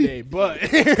 pounds a day, but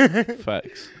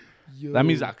Facts. Yo. That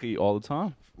means I can eat all the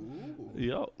time.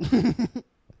 Yo.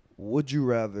 Would you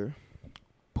rather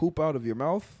poop out of your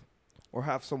mouth or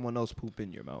have someone else poop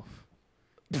in your mouth?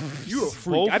 you're a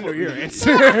freak. Both I know of your them.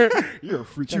 answer. You're a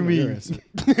freak. What you I know your mean?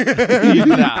 answer.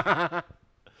 Nah.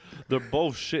 They're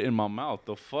both shit in my mouth.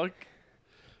 The fuck?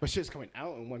 But shit's coming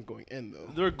out and one going in though.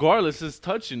 Regardless, it's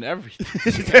touching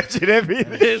everything. Touching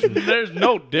everything. There's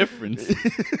no difference.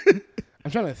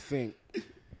 I'm trying to think.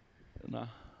 Nah.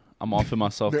 I'm offing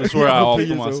myself. That's where I offer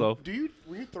yourself. myself. Do you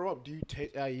when you throw up? Do you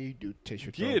taste? You do taste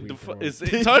your throat. Yeah, when you throw up.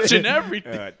 it's touching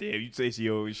everything. Damn, you taste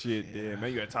your own shit. Damn,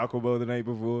 man, you got Taco Bell the night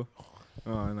before.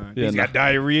 Oh no, Yeah, he's nah. got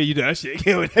diarrhea. You do that shit.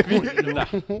 Killing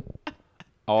everything.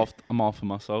 Nah. I'm offing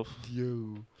myself.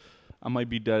 Yo. I might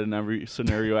be dead in every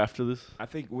scenario after this. I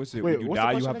think what's it? Wait, when you what's the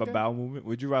die, you question have a again? bowel movement.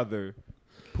 Would you rather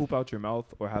poop out your mouth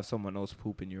or have someone else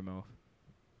poop in your mouth?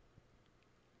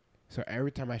 So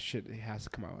every time I shit, it has to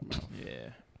come out of my mouth. Yeah.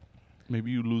 Maybe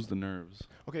you lose the nerves.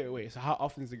 Okay, wait. So how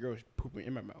often is the girl pooping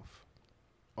in my mouth?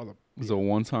 All the Is it a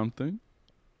one-time thing?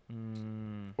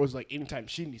 or is it like anytime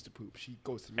she needs to poop, she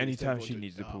goes to me. Anytime instead she of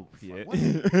needs to going poop. fuck, Yeah.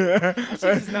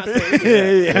 what? She's not saying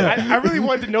anything. Yeah. I really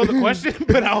wanted to know the question,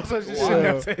 but I also just shouldn't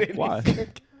have said anything. Why?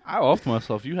 I off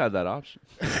myself. You had that option.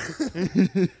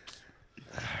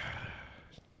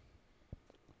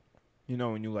 You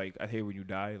know when you like, I hate when you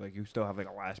die, like you still have like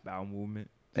a last bowel movement.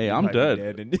 Hey, You I'm might be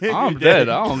dead. and I'm dead.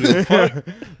 I don't give a fuck.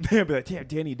 Damn, be like, damn,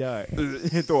 Danny died.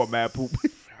 Throw a mad poop.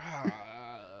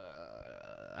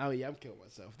 Oh yeah, I'm killing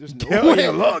myself. There's no Hell way. yeah,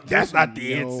 look, that's There's not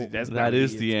the no- answer. That's That not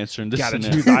is the answer in this Gotta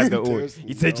scenario. choose either or. There's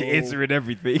You said your no- answer and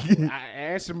everything. I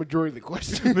answered majority of the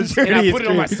questions, Majority and I is put it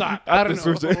on my crazy. sock. I don't That's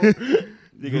know. what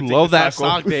You love that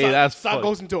sock day. That's Sock fuck.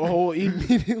 goes into a hole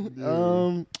immediately.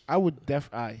 I would yeah,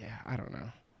 I don't know.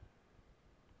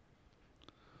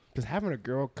 Because having a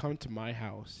girl come to my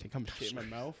house, they come shit in my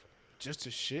mouth just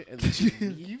to shit, and then she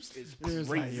leaves is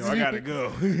crazy. Yo, I gotta go.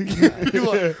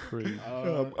 Crazy.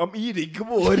 I'm eating. Come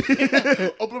on. Open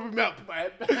up your mouth. Put my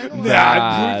head back.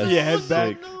 Nah, put your head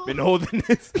back. sick. Been holding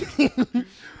this.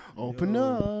 Open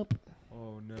up.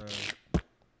 Oh no.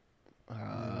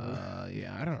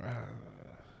 Yeah, I don't.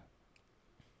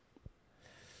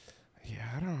 Yeah,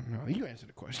 I don't know. You answer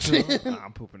the question. Nah,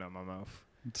 I'm pooping out my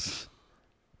mouth.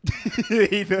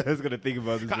 He knows I was gonna think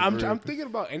about this. I'm thinking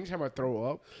about anytime I throw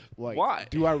up. Like, Why?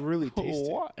 do I really taste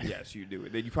it? Why? Yes, you do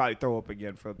it. Then you probably throw up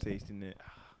again from tasting it.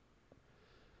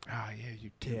 Ah, yeah,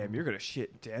 you Damn, you're gonna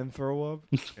shit, then throw up,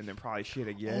 and then probably shit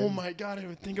again. Oh my god, I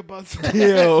didn't even think about that.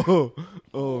 Yo.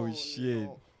 Oh shit.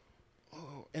 no.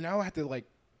 Oh, and I would have to like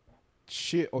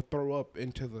shit or throw up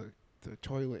into the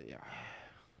toilet. Yeah.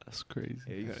 That's crazy.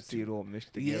 Yeah, you're gonna see it all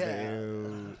mixed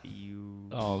together. Yeah. Ew.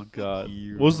 Oh god.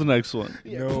 Ew. What's the next one?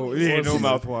 No, yeah, no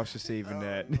mouthwash is saving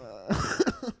that.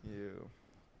 Ew.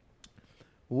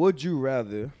 Would you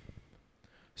rather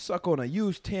suck on a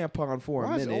used tampon for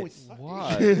Why a is it minute, always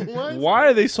sucking? Why? Why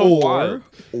are they so wild?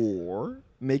 or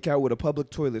make out with a public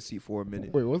toilet seat for a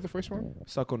minute? Wait, what was the first one?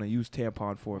 Suck on a used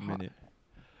tampon for a minute,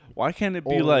 Why can't it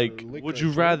be Or like? lick Would a you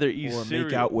joint? rather eat or cereal?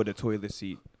 make out with a toilet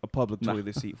seat, a public Nah.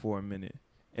 toilet seat for a minute.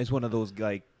 It's one of those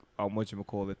like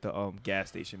whatchamacallit, the gas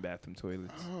station bathroom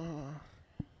toilets.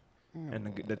 And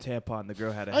the tampon, the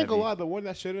girl had a I ain't gonna heavy. lie, the one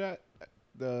that shit at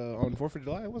on 4th of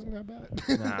July wasn't that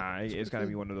bad. Nah, it's gotta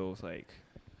be one of those like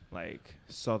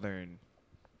southern,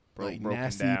 Like broken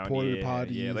nasty down. porta Yeah, potties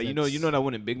yeah. Like you that's- know that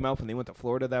one in Big Mouth when they went to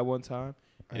Florida that one time,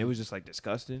 and it was just like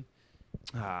disgusting.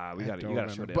 You I gotta don't show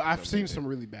remember. that. But I've episode seen later. some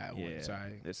really bad Yeah,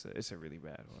 ones. it's a really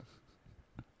bad one.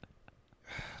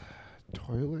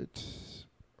 Toilet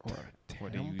or a Or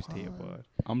they use tampon.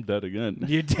 I'm dead again.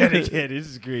 You're dead again. This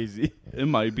is crazy. It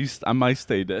might be. I might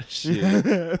stay dead.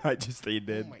 Shit. I just stayed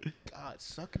Oh dead. my god,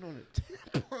 sucking on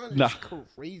a tampon Nah. is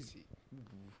crazy.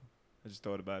 I just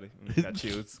thought about it. Got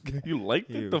chills. You like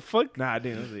Ew. it? The fuck? Nah, I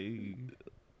didn't. I was like, ew.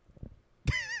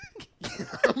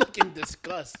 I'm like in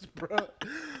disgust, bro.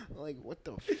 Like, what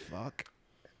the fuck?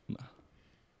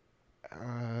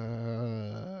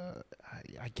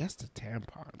 I guess the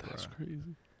tampon, bro. That's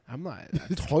crazy. I'm not.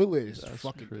 A toilet is That's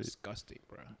fucking crazy. disgusting,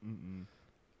 bro. Mm-mm.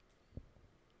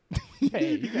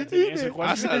 Hey, you got to answer the I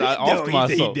question. said I No, off he said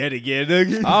myself. he dead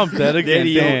again. I'm dead again.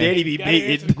 Daddy, Damn. daddy be You gotta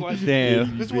answer the baiting. question.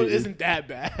 Damn. This one isn't that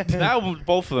bad. That one,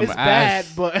 both of them It's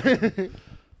ass. bad, but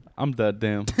I'm dead.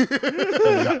 Damn.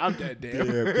 I'm dead, damn.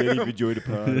 Yeah, can't even enjoy the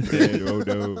pod. Dead. Oh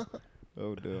no.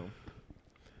 Oh no.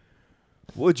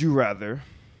 Would you rather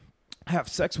have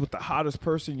sex with the hottest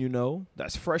person you know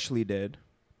that's freshly dead,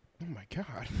 Oh my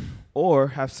god. or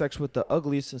have sex with the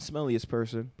ugliest and smelliest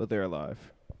person but they're alive?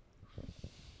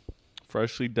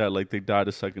 Freshly dead, like they died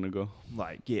a second ago.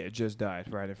 Like, yeah, just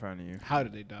died right in front of you. How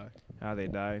did they die? How they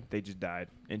died? They just died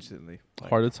instantly.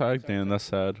 Heart attack. Damn, that's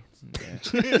sad. Yeah.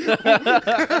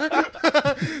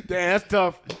 Damn, that's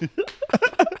tough.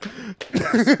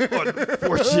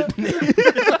 Unfortunate.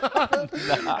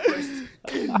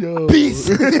 Yo. Peace.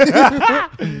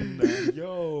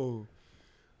 Yo.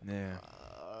 Yeah.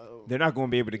 They're not going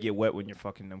to be able to get wet when you're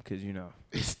fucking them because, you know,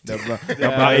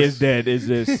 the body is dead. It's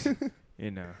just,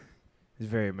 you know, it's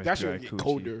very much That dry should get coochie.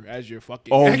 colder as you're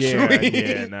fucking. Oh, actually.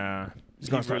 yeah, nah. It's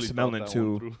going to start Really smelling, thought that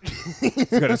one too. through. It's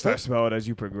going to start smelling as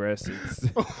you progress. It's,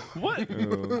 What?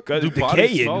 because Do it's bodies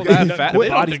decaying. smell that fast? They don't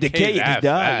Body's decay decaying. that It's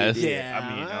dying. fast. Yeah.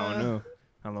 I mean, I don't know.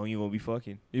 How long you going to be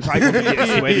fucking? You probably going to be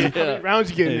getting sweaty. How many rounds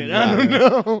you getting in? Yeah. I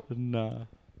don't know.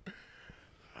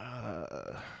 Nah.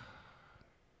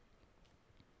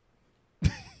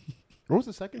 What was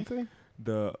the second thing?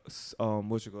 The,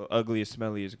 what's it called? Ugliest,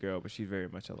 smelliest girl, but she's very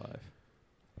much alive.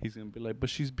 He's gonna be like, but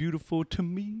she's beautiful to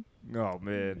me. Oh,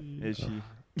 man. Is she?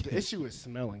 The issue is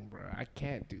smelling, bro. I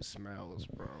can't do smells,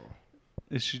 bro.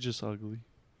 Is she just ugly?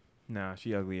 Nah,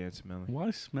 she ugly and smelly.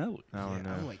 Why smell it? I don't know.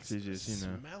 I'm like, She's just, you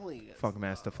know, smelling. it. fuck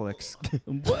Master Flex.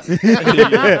 What?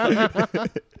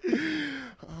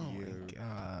 Oh my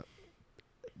god.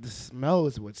 The smell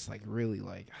is what's like really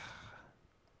like.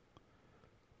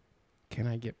 Can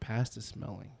I get past the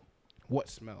smelling? What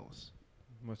smells?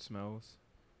 What smells?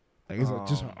 Like is it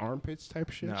just Um, armpits type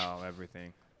shit? No,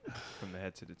 everything. From the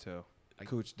head to the toe.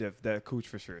 Cooch, that cooch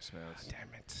for sure smells. Damn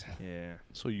it. Yeah.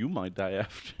 So you might die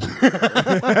after.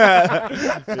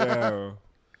 Yo.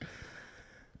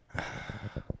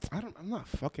 I'm not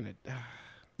fucking it.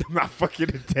 I'm not fucking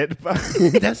a dead body.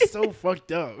 That's so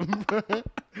fucked up.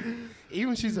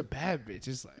 Even she's a bad bitch.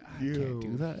 It's like I can't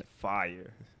do that.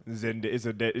 Fire.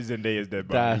 Zendaya's dead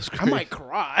body. That's I crazy. might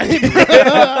cry.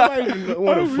 I might even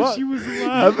want to fuck. she was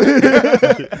alive.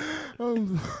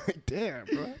 I'm like, damn,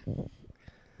 bro.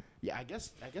 Yeah, I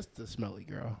guess the smelly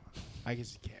girl. I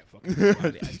guess you can't fucking.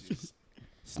 Body.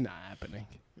 It's not happening.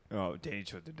 Oh, Danny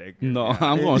chose the dead girl. No, Yeah.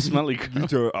 I'm going smelly. You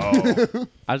chose, oh.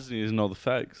 I just need to know the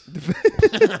facts.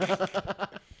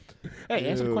 Hey,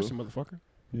 answer the Ew. question, motherfucker.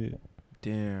 Yeah,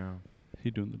 Damn. he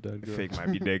doing the dead girl. Fake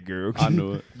might be dead girl. I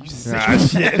knew it. Ah,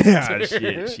 shit. Ah,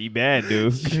 shit. She bad,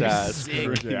 dude. That's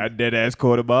crazy. I dead ass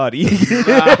caught a body.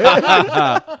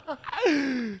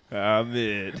 Ah,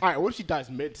 man. All right, what if she dies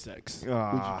mid-sex?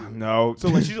 Ah, no. So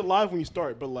like she's alive when you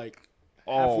start, but like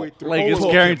halfway through, like it's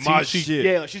oh, guaranteed my she- shit.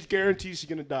 Yeah, like she's guaranteed she's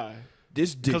gonna die.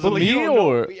 This dick. Because of But you me don't know.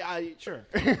 or Yeah, sure.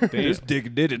 This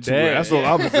dick did it to Damn. her. That's all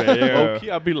I was saying. Yeah. low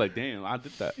key, I'd be like, damn, I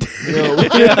did that.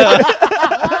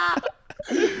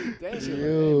 That's Yo.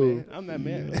 yo. Man. I'm that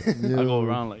man. I go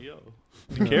around like, yo,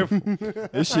 be careful.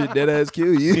 This shit dead ass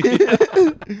kill you.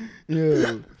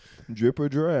 Yo. Drip or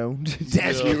drown.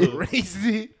 That's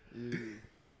crazy.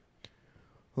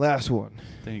 Last one.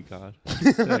 Thank God.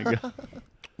 Thank God.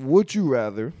 Would you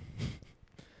rather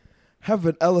have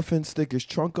an elephant stick his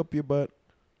trunk up your butt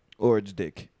or its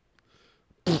dick?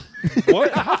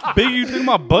 What? How big you think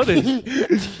my butt is?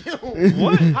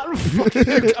 What? How the fuck did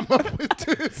you come up with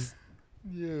this?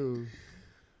 Yo.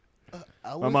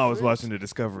 My mom was watching the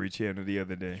Discovery Channel the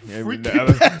other day. Freaky The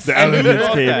elephants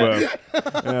Fuck came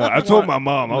up. I told my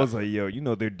mom, I was like, yo, you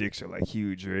know their dicks are like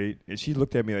huge, right? And she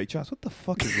looked at me like, Josh, what the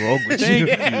fuck is wrong with Thank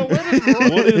you? you.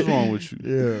 What is wrong with you?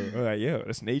 Yeah. I'm like, yo,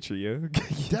 that's nature, yo.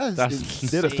 That's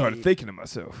Then I started thinking to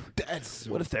myself, That's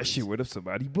what if that shit went up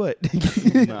somebody's butt?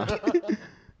 Nah.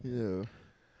 Yeah.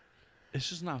 It's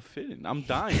just not fitting. I'm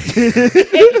dying.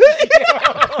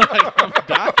 I'm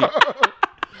dying.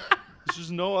 There's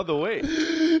just no other way.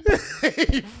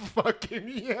 Hey, fucking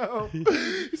yo.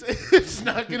 It's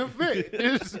not gonna fit.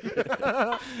 It's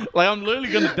Like, I'm literally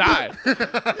gonna die.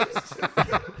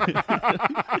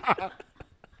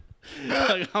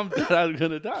 Like, I'm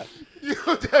gonna die.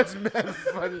 yo, that's mad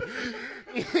funny.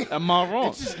 Am I wrong?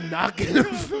 It's just not gonna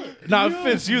fit. Nah, it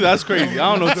fits you. That's crazy. I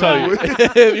don't know what to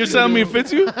tell you. You're telling me it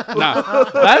fits you? Nah,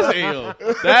 that's AO.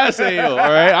 That's AO, all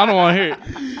right? I don't want to hear it.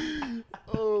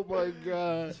 Oh my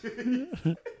god.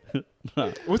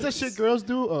 What's that shit girls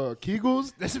do?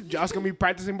 Kegels? That's what Josh gonna be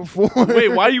practicing before. Wait,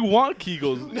 why you want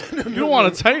Kegels? You don't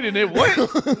want to tighten it. What?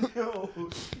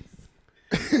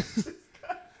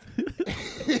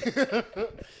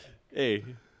 Hey,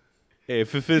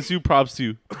 if it fits you, props to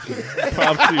you.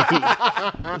 Props to you.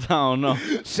 I don't know.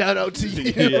 Shout out to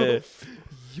you. Yeah.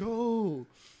 Yo.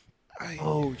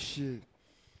 Oh shit.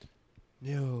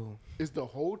 Yo. Is the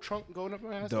whole trunk going up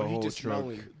my ass? The or he whole just trunk.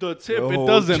 smelling? The tip, The it whole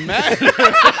doesn't matter.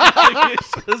 It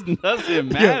just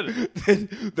doesn't matter.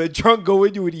 The trunk go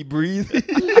in you when he breathe.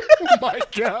 Oh my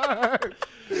god.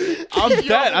 I'm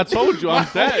dead. I told you, I'm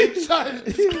dead. Inside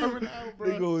is coming out,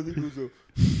 bro. They go so.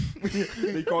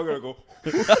 They call her go,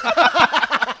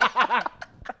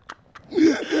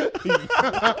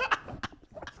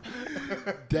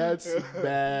 That's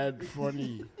bad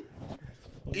funny.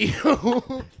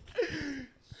 Yo.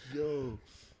 Yo.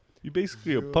 You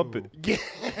basically a puppet.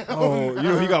 oh, you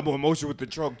know, he got more emotion with the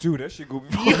trunk, too. That shit gonna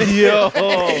be fun. Yo.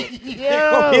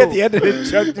 At the end of the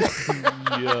trunk.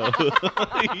 Yo.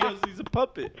 He's a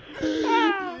puppet.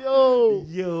 Yo.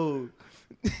 Yo.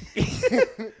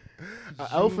 An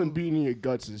elephant beating in your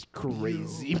guts is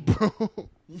crazy, bro.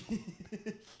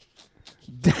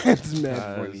 That's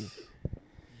mad funny.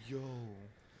 Yo.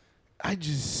 I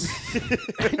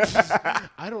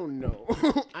don't know.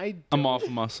 I'm off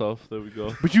of myself. There we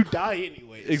go. But you die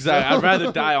anyway. Exactly. I'd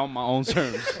rather die on my own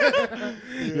terms.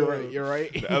 You're right. You're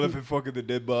right. The elephant fucking the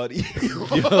dead body.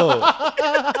 Yo.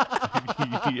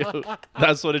 Yo.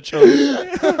 That's what it chose.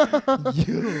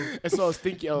 I saw a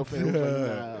stinky elephant. I was like,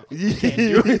 nah, I can't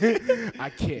do it. I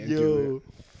can't do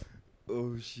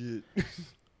Oh shit.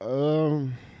 it.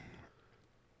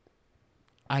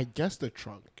 I guess the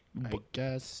trunk. I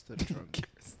guess the trunk.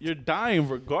 You're dying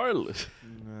regardless.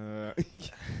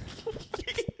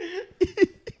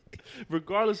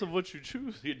 Regardless of what you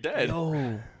choose, you're dead. No.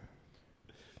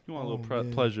 You want a little Oh,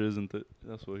 man. pleasure, isn't it?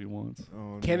 That's what he wants.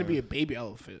 Oh, Can it be a baby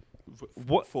elephant?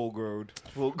 What? full grown?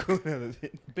 Full grown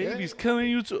elephant. Baby's killing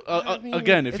you too. I mean,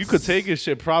 Again, if you it's- could take his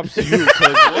shit, props to you.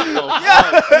 'Cause what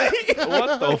the fuck?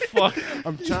 What the fuck?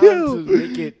 I'm trying to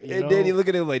make it. You And know, Danny look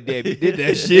at him like, damn, you did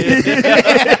that shit.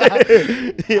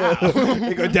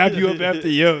 They gonna dap you up after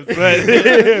yo. But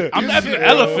I'm after the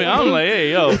elephant. I'm like,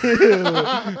 hey, yo.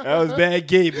 that was bad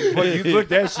game. But you took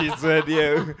that shit, son.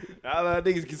 Yeah. Not a lot of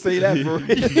niggas can say that for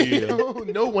real. No,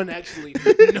 no one actually.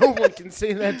 No one can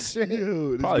say that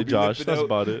shit. Probably Josh. limping That's out.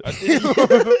 about it.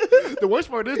 The worst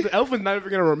part is the elephant's not even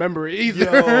gonna remember it either.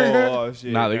 Oh,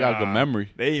 shit. Nah, they got good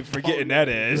memory. They ain't forgetting that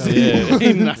ass. Yeah.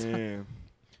 Damn.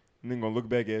 And they gonna look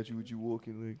back at you with you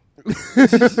walking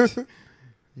like.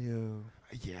 Yo.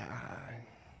 Yeah.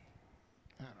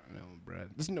 I don't know, bro.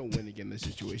 There's no winning in this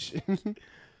situation.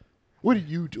 What are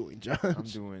you doing, Josh? I'm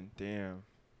doing damn.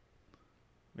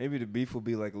 Maybe the beef will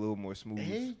be like a little more smooth.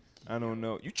 Hey, I don't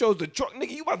know. You chose the truck,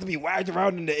 nigga. You about to be wagged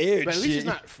around in the air and But at shit. least he's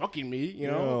not fucking me, you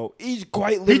know. Yo, he's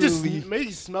quite He literally. just maybe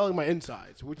he's smelling my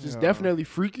insides, which is Yeah. definitely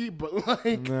freaky, but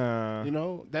like, Nah. you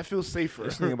know, that feels safer.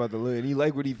 This thing about the lid. He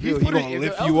like what he He's feel. He putting- gonna if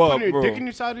lift the you elf up, putting a bro. dick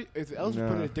inside you, if the elf's Nah.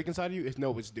 putting a dick inside you, it know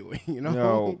what it's doing. You know,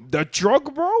 Yo, the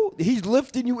truck, bro. He's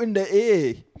lifting you in the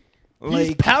air. he's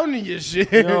Like, pounding your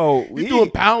shit. yo, he's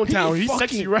doing pound town. He's fucking-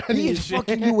 sexy riding your He's shit.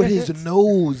 fucking you with his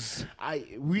nose.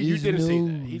 You His didn't say that.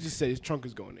 nose. He just said his trunk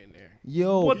is going in there.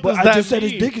 Yo, What but does I that just said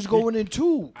his mean? dick is going in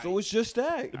too. So it's just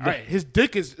that. All right, his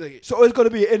dick is. Like, So it's gonna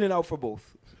be an in and out for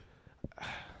both.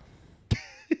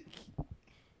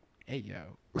 hey yo,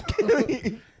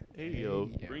 Hey, yo,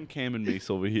 Yeah. bring Cam and Mace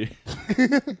over here.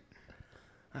 yeah,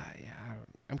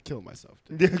 I'm killing myself.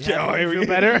 Yeah, you feel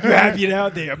better? You happy now?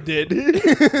 Damn,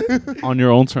 dead. On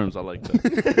your own terms, I like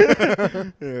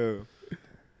that.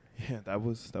 Yeah, that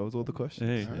was all the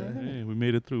questions. Hey, hey, we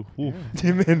made it through. Ooh.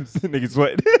 10 minutes, nigga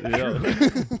sweat.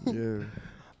 Yeah. Yeah.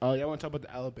 Y'all want to talk about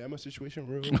the Alabama situation,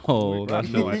 real? Oh, I that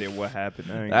have no shit, idea what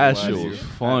happened. I ain't that gonna lie shit to was you.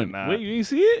 fun. Nah. Wait, you didn't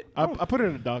see it? I put it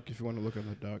in the doc if you want to look at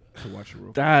the doc to watch it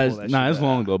real. That's Pull that nah, shit it's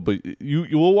long out. though. But you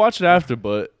will watch it after.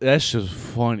 But that's just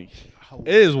funny.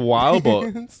 It is wild,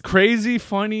 but crazy,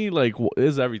 funny. Like it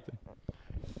is everything.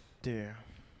 Damn.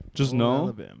 Just Oh, know,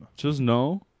 Alabama. just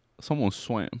know, someone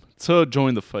swam to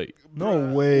join the fight.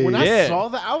 No way. When Yeah. I saw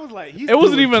that, I was like, he's It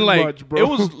wasn't doing even too like much, bro. it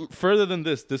was further than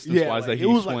this distance yeah, wise like, that he it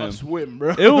was swam. like a swim, bro.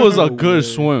 It was a No good way.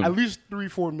 swim. At least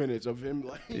 3-4 minutes of him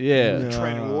like Yeah.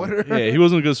 treading water. Yeah, he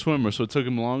wasn't a good swimmer, so it took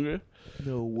him longer.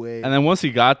 No way. And then once he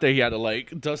got there, he had to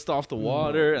like dust off the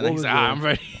water, and then What he's was like, that? I'm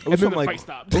ready. it was some the like fight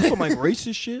stopped. it was some like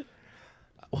racist shit.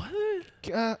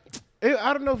 I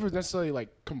don't know if it was necessarily like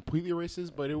completely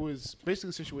racist, but it was basically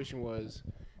the situation was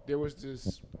there was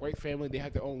this white family. They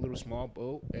had their own little small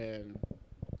boat, and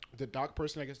the dock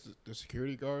person, I guess the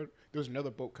security guard, there was another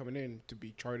boat coming in to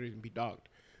be chartered and be docked,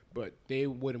 but they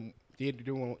wouldn't. They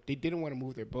didn't want to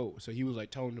move their boat, so he was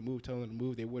like telling them to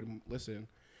move. They wouldn't listen,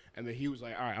 and then he was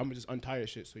like, "All right, I'm gonna just untie your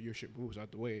shit so your shit moves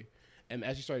out the way." And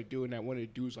as he started doing that, one of the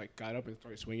dudes like got up and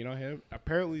started swinging on him.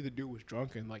 Apparently, the dude was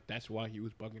drunk and like that's why he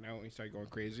was bugging out and he started going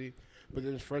crazy. But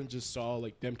then his friend just saw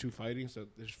like them two fighting, so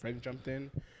his friend jumped in.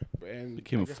 And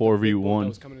Became I a guess the big boat 4v1. that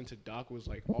was coming into dock was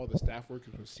like all the staff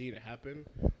workers were seeing it happen.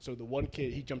 So the one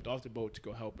kid he jumped off the boat to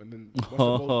go help, and then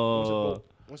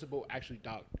once the boat actually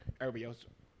docked, everybody else.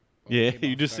 Yeah, came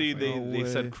you off just started see fighting. they No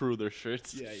way. said crew their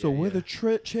shirts. Yeah, So yeah, where yeah.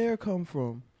 the chair come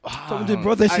from? Ah. Someone just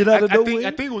brought that shit out of I nowhere.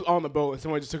 think it was on the boat, and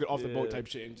someone just took it off the boat Yeah. type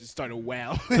shit and just started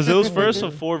wow. Because it was first a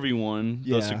 4v1,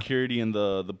 Yeah. the security and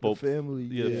the the boat, family.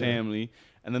 the family,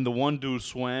 and then the one dude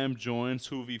swam, joined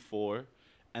 2v4,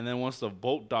 and then once the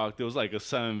boat docked, it was like a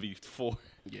 7v4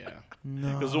 Yeah.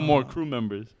 No. because there were more crew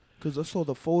members. Because I saw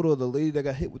the photo of the lady that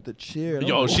got hit with the chair. and I'm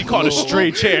Yo, like, she caught a whoa.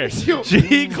 straight chair. She caught a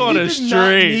He did not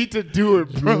straight. need to do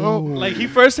it, bro. Like he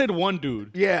first hit one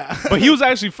dude, Yeah. but he was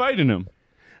actually fighting him.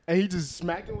 And he just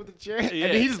smacked him with the chair. Yeah.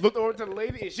 And then he just looked over to the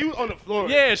lady, and she was on the floor.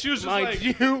 Yeah, she was just Mind like,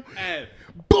 you, and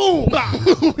boom!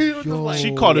 He was just like,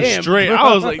 she caught it damn, straight. bro.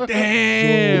 I was like,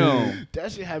 damn.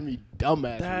 That shit had me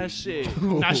dumbass. That shit.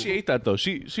 Nah, she ate that though.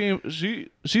 She stayed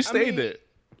mean- there.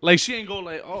 Like she ain't go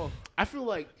like, oh, I feel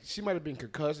like she might have been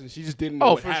concussed, and she just didn't oh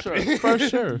know what for happened. sure, for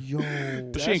sure. Yo.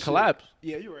 But That she ain't shit- collapsed.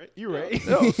 Yeah, you're right. You're right.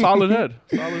 Yo, solid head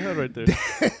right there.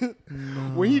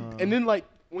 And then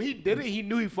when he did it, he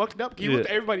knew he fucked up. He looked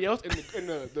Yeah. at everybody else and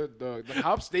the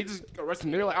cops. They just arrested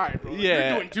him. They're like, all right, bro, Yeah.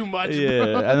 you're doing too much. Yeah,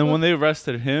 bro. and then when they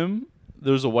arrested him,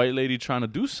 there was a white lady trying to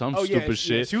do some Oh, yeah, stupid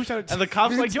she- yeah, shit. she was trying to and the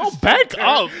cops like, yo, just back tripped her.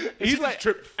 up. And He's she just like,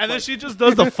 tripped, and then like- she just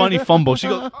does the funny fumble. She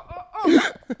goes,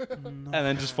 and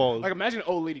then just falls. Like imagine an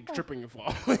old lady tripping and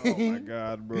falling. Oh my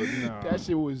god, bro. No. That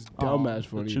shit was dumbass The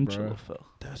funny, chinchilla bro. fell.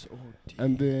 That's OD.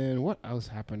 And then what else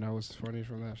happened that was funny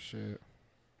from that shit?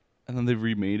 And then they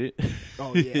remade it.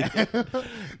 Oh yeah,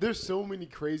 there's so many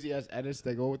crazy ass edits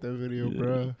that go with that video, Yeah.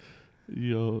 bro.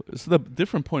 Yo, it's the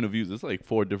different point of views. It's like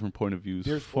 4 different point of views.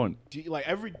 There's Fun. Like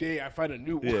every day I find a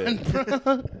new Yeah. one, bro.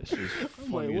 That shit's I'm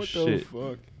funny like, as what shit. the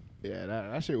fuck? Yeah,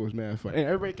 that shit was mad fun. And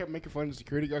everybody kept making fun of the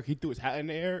security guard. He threw his hat in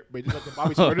the air, but he just like the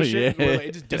Bobby Smurder shit. yeah. Where, like,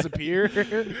 it just disappeared.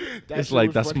 That It's shit like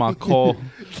was that's funny. my call.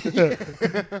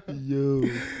 Yo,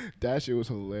 that shit was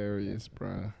hilarious,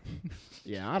 bro.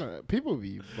 Yeah, I don't. People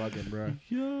be bugging, bro.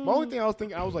 My only thing I was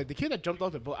thinking, I was like, the kid that jumped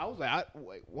off the boat. I was like,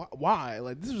 why?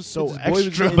 Like this was so This boy was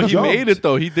extra. getting But he jumped. made it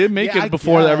though. He did make Yeah, I it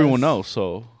before guess. everyone else.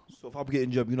 So So if I'm getting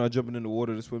jumped, you're not jumping in the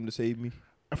water to swim to save me.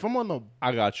 If I'm on the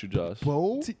I got you, Josh.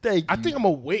 boat, Thank you. I think I'm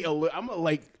gonna wait a little. I'm gonna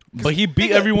like But he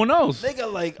beat everyone else.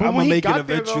 Nigga, like, But I'm when gonna he make it got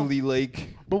there, though- eventually,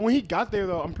 like. But when he got there,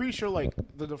 though, I'm pretty sure like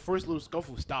the first little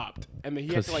scuffle stopped, and then he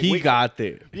had Because to like he wait. got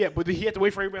there. Yeah, but then he had to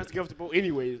wait for everybody else to get off the boat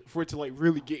anyways for it to like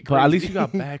really get. But at crazy. least you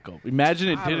got backup. Imagine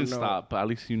it I don't didn't know. stop, but at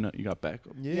least you got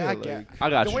backup. Yeah, I like, get. I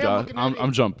got The you, way I'm Josh. looking at I'm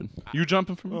it- jumping. You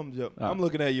jumping for me? I'm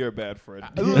looking at you're a bad friend.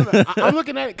 I'm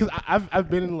looking at it because I've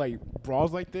been in like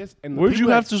brawls like this, and the Where'd you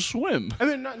people have that- to swim? I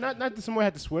mean, not that someone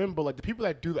had to swim, but like the people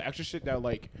that do the extra shit that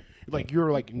like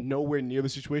you're like nowhere near the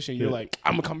situation. You're Yeah. like,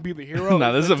 I'm gonna come be the hero.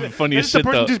 Nah, this is the It's funniest just the shit,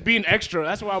 person though. just being extra.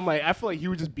 That's why I'm like, I feel like he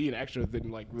was just being extra than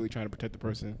like really trying to protect the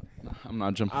person. I'm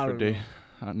not jumping I for don't day.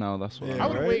 No, that's what Yeah, I I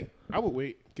would right? wait. I would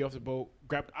wait. Get off the boat.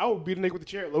 Grab. I would beat a nigga with the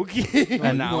chair, low key.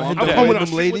 And now gonna I'm hit I'm that coming dead. up random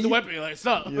straight lady? with the weapon. Like,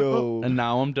 sup? Yo. And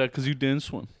now I'm dead because you didn't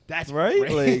swim. That's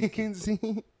Right? Like,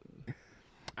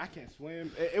 I can't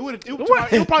swim. It would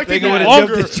probably take Nigga me would've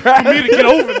longer jumped for the me to get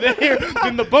over there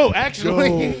than the boat.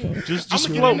 Actually, Just I'm gonna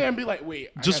get in float. there and be like, wait,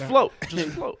 I Just gotta- float. Just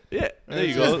float. Yeah. There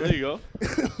you go. There you go.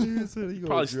 Probably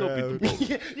Probably still beat the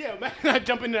boat. yeah, man, I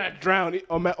jump in there, I drown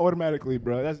automatically,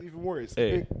 bro. That's even worse.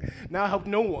 Hey. Now I help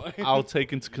no one. I'll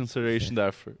take into consideration the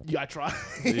effort. Yeah, I try.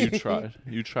 that You tried.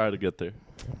 You tried to get there.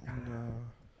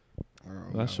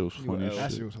 That shit was funny as That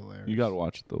shit. shit was hilarious. You gotta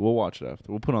watch it though. We'll watch it after.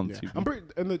 We'll put it on the Yeah. TV. I'm pretty,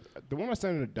 and the one I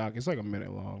sent in the doc, it's like a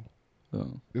minute long.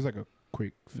 It's like a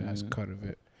quick, fast Yeah. cut of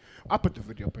it. I'll put the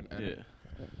video up and edit.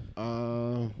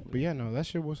 Yeah. But yeah, no, that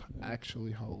shit was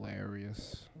actually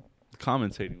hilarious.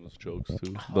 Commentating was jokes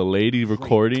too. The lady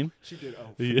recording. She did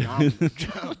a Yeah. phenomenal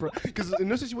job, bro. Because in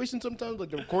those situations, sometimes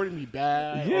like the recording be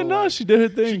bad. Yeah, or, no, like, she did her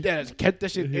she thing. did, kept that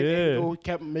shit. Yeah. Yeah.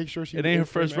 Kept make sure she. It ain't her did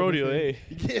frame first rodeo,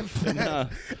 everything. hey. Yeah, facts. Nah.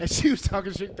 And she was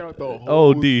talking shit throughout the whole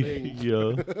Oh, D. thing.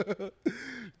 Yo.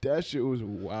 That shit was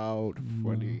wild, Mm.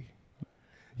 funny.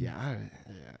 Yeah.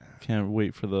 Can't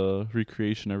wait for the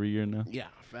recreation every year now. Yeah,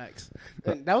 facts.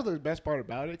 And that was the best part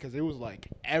about it because it was like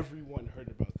everyone heard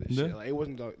about this Yeah. shit. Like it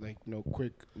wasn't like no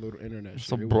quick little internet It's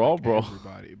shit. a It was, brawl, like, bro.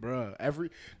 Everybody, bro.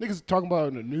 Every niggas talking about it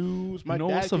in the news. My You know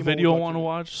dad what's a came video I over want to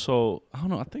watching watch? So I don't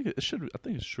know. I think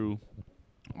it's true.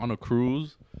 On a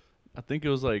cruise, I think it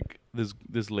was like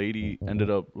this lady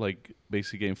ended up like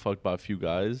basically getting fucked by a few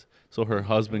guys. So her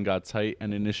husband got tight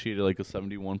and initiated like a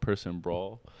 71-person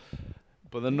brawl.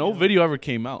 But then no video ever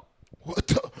came out. What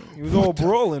the? He was all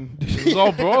brawling. It was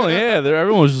all brawling. Yeah,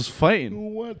 everyone was just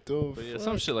fighting. What the? But yeah, fuck?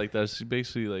 some shit like that. She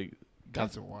basically like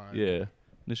That's wild. yeah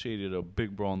initiated a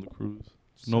big brawl on the cruise.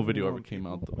 No video ever came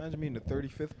out though. Imagine being the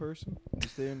 35th person to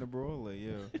stay in the brawl. Like,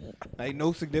 yeah. Like,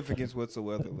 no significance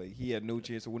whatsoever. Like, he had no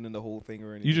chance of winning the whole thing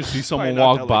or anything. You just see Probably someone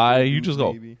knocked walk out, like, by, 4 you dudes, just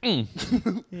go, maybe.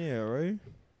 Yeah, right?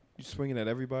 You swinging at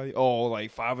everybody? Oh,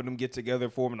 like 5 of them get together,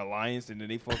 form an alliance, and then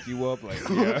they fuck you up? Like,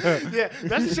 yeah. Yeah,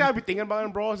 that's the shit I be thinking about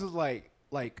in brawls is like,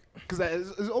 because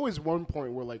there's always one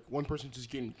point where like one person's just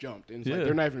getting jumped and it's Yeah. like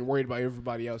they're not even worried about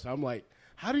everybody else. I'm like,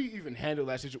 how do you even handle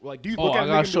that situation? Like, do you Oh, look at I a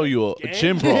gotta nigga show and be you like, a "Gang?"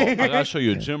 gym bro. I gotta show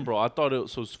you a gym bro. I thought it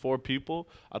was 4 people.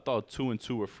 I thought 2 and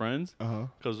 2 were friends Uh-huh.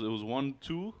 because it was 1,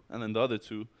 2, and then the other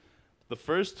 2. The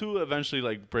first 2 eventually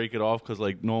like break it off because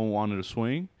like no one wanted to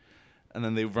swing, and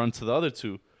then they run to the other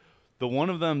 2. The one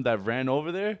of them that ran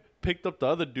over there picked up the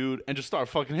other dude and just started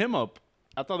fucking him up.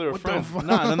 I thought they were What the friends. fuck?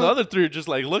 Nah, and then the other 3 are just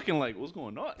like looking like, what's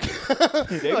going on?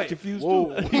 They Like, confused whoa.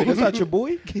 too. Like, that's not your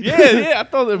boy? yeah. I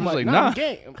thought they was like, nah, nah. I'm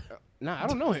gang. Nah, I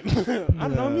don't know him. I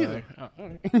don't know him either.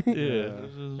 Yeah,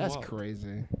 That's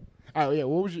crazy. All right, yeah.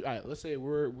 What was you? All right, let's say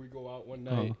we go out one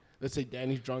night. Uh-huh. Let's say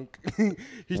Danny's drunk. He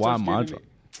Why starts am I getting drunk? it.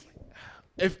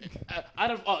 If out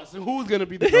of us, who's gonna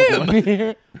be the drunk one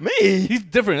here? Me? He's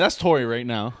different. That's Tori right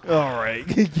now. All right.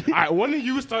 All right, one of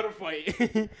you start a fight.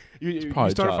 you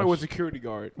probably start a fight Josh. with a security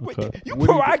guard. Okay. You What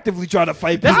do you proactively try to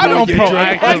fight I people don't when you're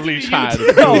drunk. proactively try to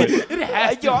Yo, do it. It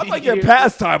has to yo, I be. like your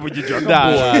pastime when you're drunk.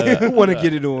 Nah, Boy, you want to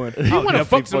get it on. You want to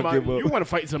fuck somebody. You want to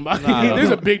fight somebody. Nah. There's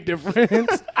a big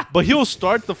difference. But he'll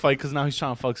start the fight because now he's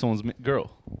trying to fuck someone's girl.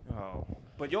 Oh.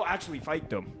 But you'll actually fight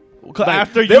them.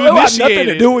 After They you will have initiate nothing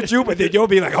to it. do with you, but then you'll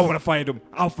be like, I want to fight him.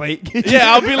 I'll fight.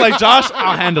 Yeah, I'll be like, Josh,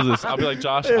 I'll handle this. I'll be like,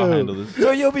 Josh, I'll handle this.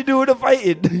 So you'll be doing the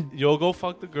fighting. You'll go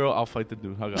fuck the girl. I'll fight the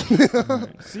dude. I got you.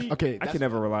 See, Okay, I that's- can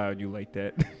never rely on you like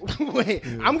that. Wait,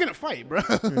 I'm gonna fight, bro.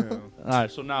 All right,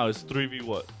 so now it's 3v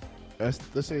what? Let's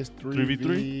say it's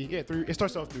 3v3? Yeah, 3. It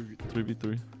starts off 3v3.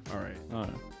 3v3. All right. All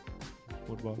right.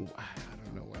 What about? I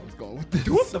don't know where I was going with this.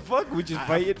 What the fuck? We just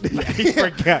fighting? I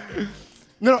forgot.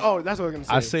 No, oh, that's what I was gonna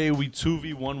say. I say we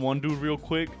 2v1 one dude real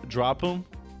quick, drop him,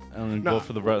 and then Nah, go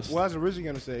for the rest. What I was originally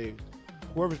gonna say,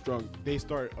 whoever's drunk, they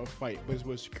start a fight, but it's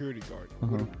with a security guard.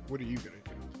 Uh-huh. What are you gonna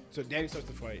do? So Danny starts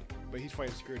the fight, but he's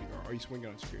fighting a security guard. Are you swinging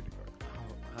on a security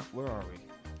guard? Where are we?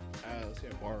 Let's say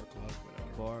a bar or club,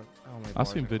 whatever. Bar? I don't like I've bars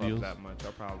seen and clubs videos. that much.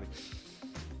 I'll probably.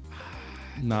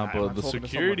 Nah, I'm but not the talking to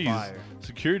someone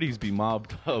securities be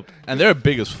mobbed up, and they're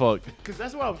big as fuck. Because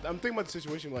that's what I'm thinking about the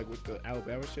situation like with the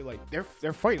Alabama shit. Like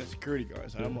they're fighting security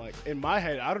guards. And I'm like, in my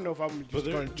head, I don't know if I'm just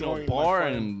going to join bar my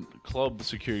friend. and club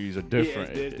securities are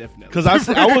different. Yeah, definitely. Because I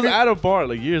was at a bar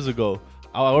like years ago.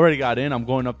 I already got in. I'm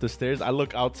going up the stairs. I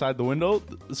look outside the window.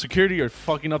 The security are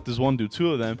fucking up this one dude,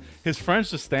 two of them. His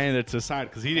friends just standing there to the side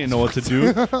because he didn't know what to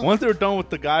do. Once they were done with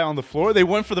the guy on the floor, they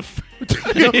went for the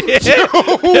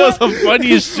it was the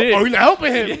funniest shit. Oh, you're not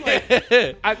helping him.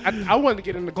 Like, I wanted to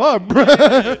get in the club, bro.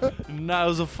 Nah, it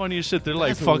was the funniest shit. They're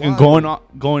like That's fucking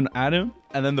going at him,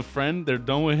 and then the friend, they're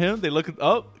done with him. They look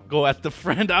up, go at the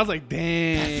friend. I was like,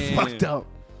 damn. That's fucked up.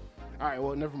 All right,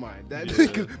 well, never mind.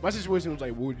 Cause my situation was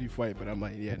like, what would you fight? But I'm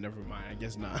like, yeah, never mind. I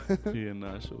guess not. Yeah,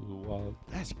 nah, shit was wild.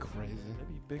 That's crazy.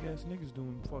 That'd be big ass niggas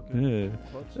doing fucking. Yeah,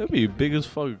 that'd be big as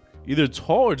fuck. Either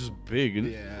tall or just big.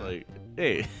 And Yeah. like,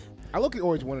 hey. I look at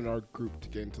always wanted our group to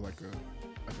get into like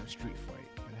a street fight.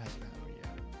 It hasn't happened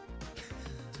yet.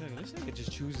 This nigga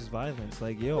just chooses violence.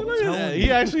 Like, yo, Look at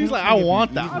that. He's like, I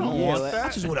want that. I don't want I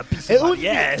that. just want a piece It of my would,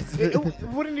 yes.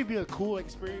 wouldn't it be a cool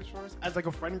experience for us as like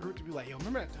a friend group to be like, yo,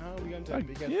 remember that time we got into that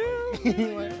big ass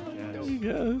Yeah, fight?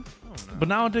 yeah. But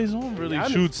nowadays, no one really Yeah, I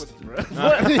shoots. know pussy, bro.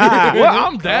 Well,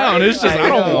 I'm down. It's just I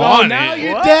don't want now it.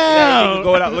 you're What? down.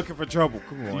 Going out looking for trouble.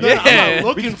 Come on. Yeah. I'm not We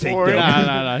looking can take for it. that.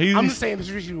 Nah. I'm just saying the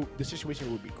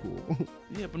situation would be cool.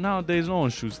 Yeah, but nowadays no one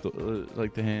shoots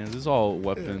like the hands. It's all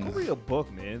weapons. Read a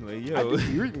book, man. Like, I yo.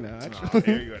 be reading now, Oh, actually.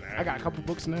 there you go. I got a couple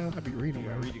books now. I be reading. You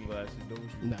got bro. reading glasses, don't you?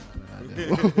 Nah,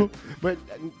 I don't. But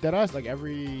that is like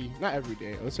not every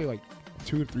day. Let's say like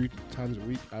 2 or 3 times a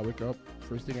week. I wake up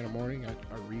first thing in the morning. I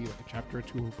read like a chapter or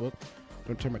 2 of a book.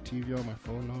 Don't turn my TV on, my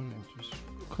phone on, and just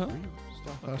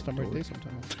read. Start my day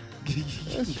sometimes.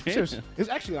 It's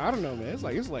actually, I don't know, man. It's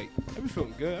like I be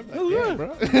feeling good. I'm like, damn,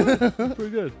 bro. Pretty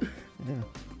good. Yeah.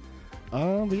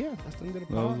 But yeah, that's the end of the That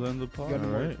pod. was the end of the pod. You got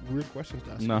any more Alright. weird questions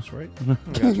to ask No. us, right? We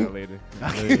got y'all later.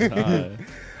 Alright.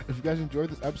 If you guys enjoyed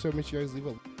this episode, make sure you guys leave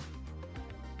a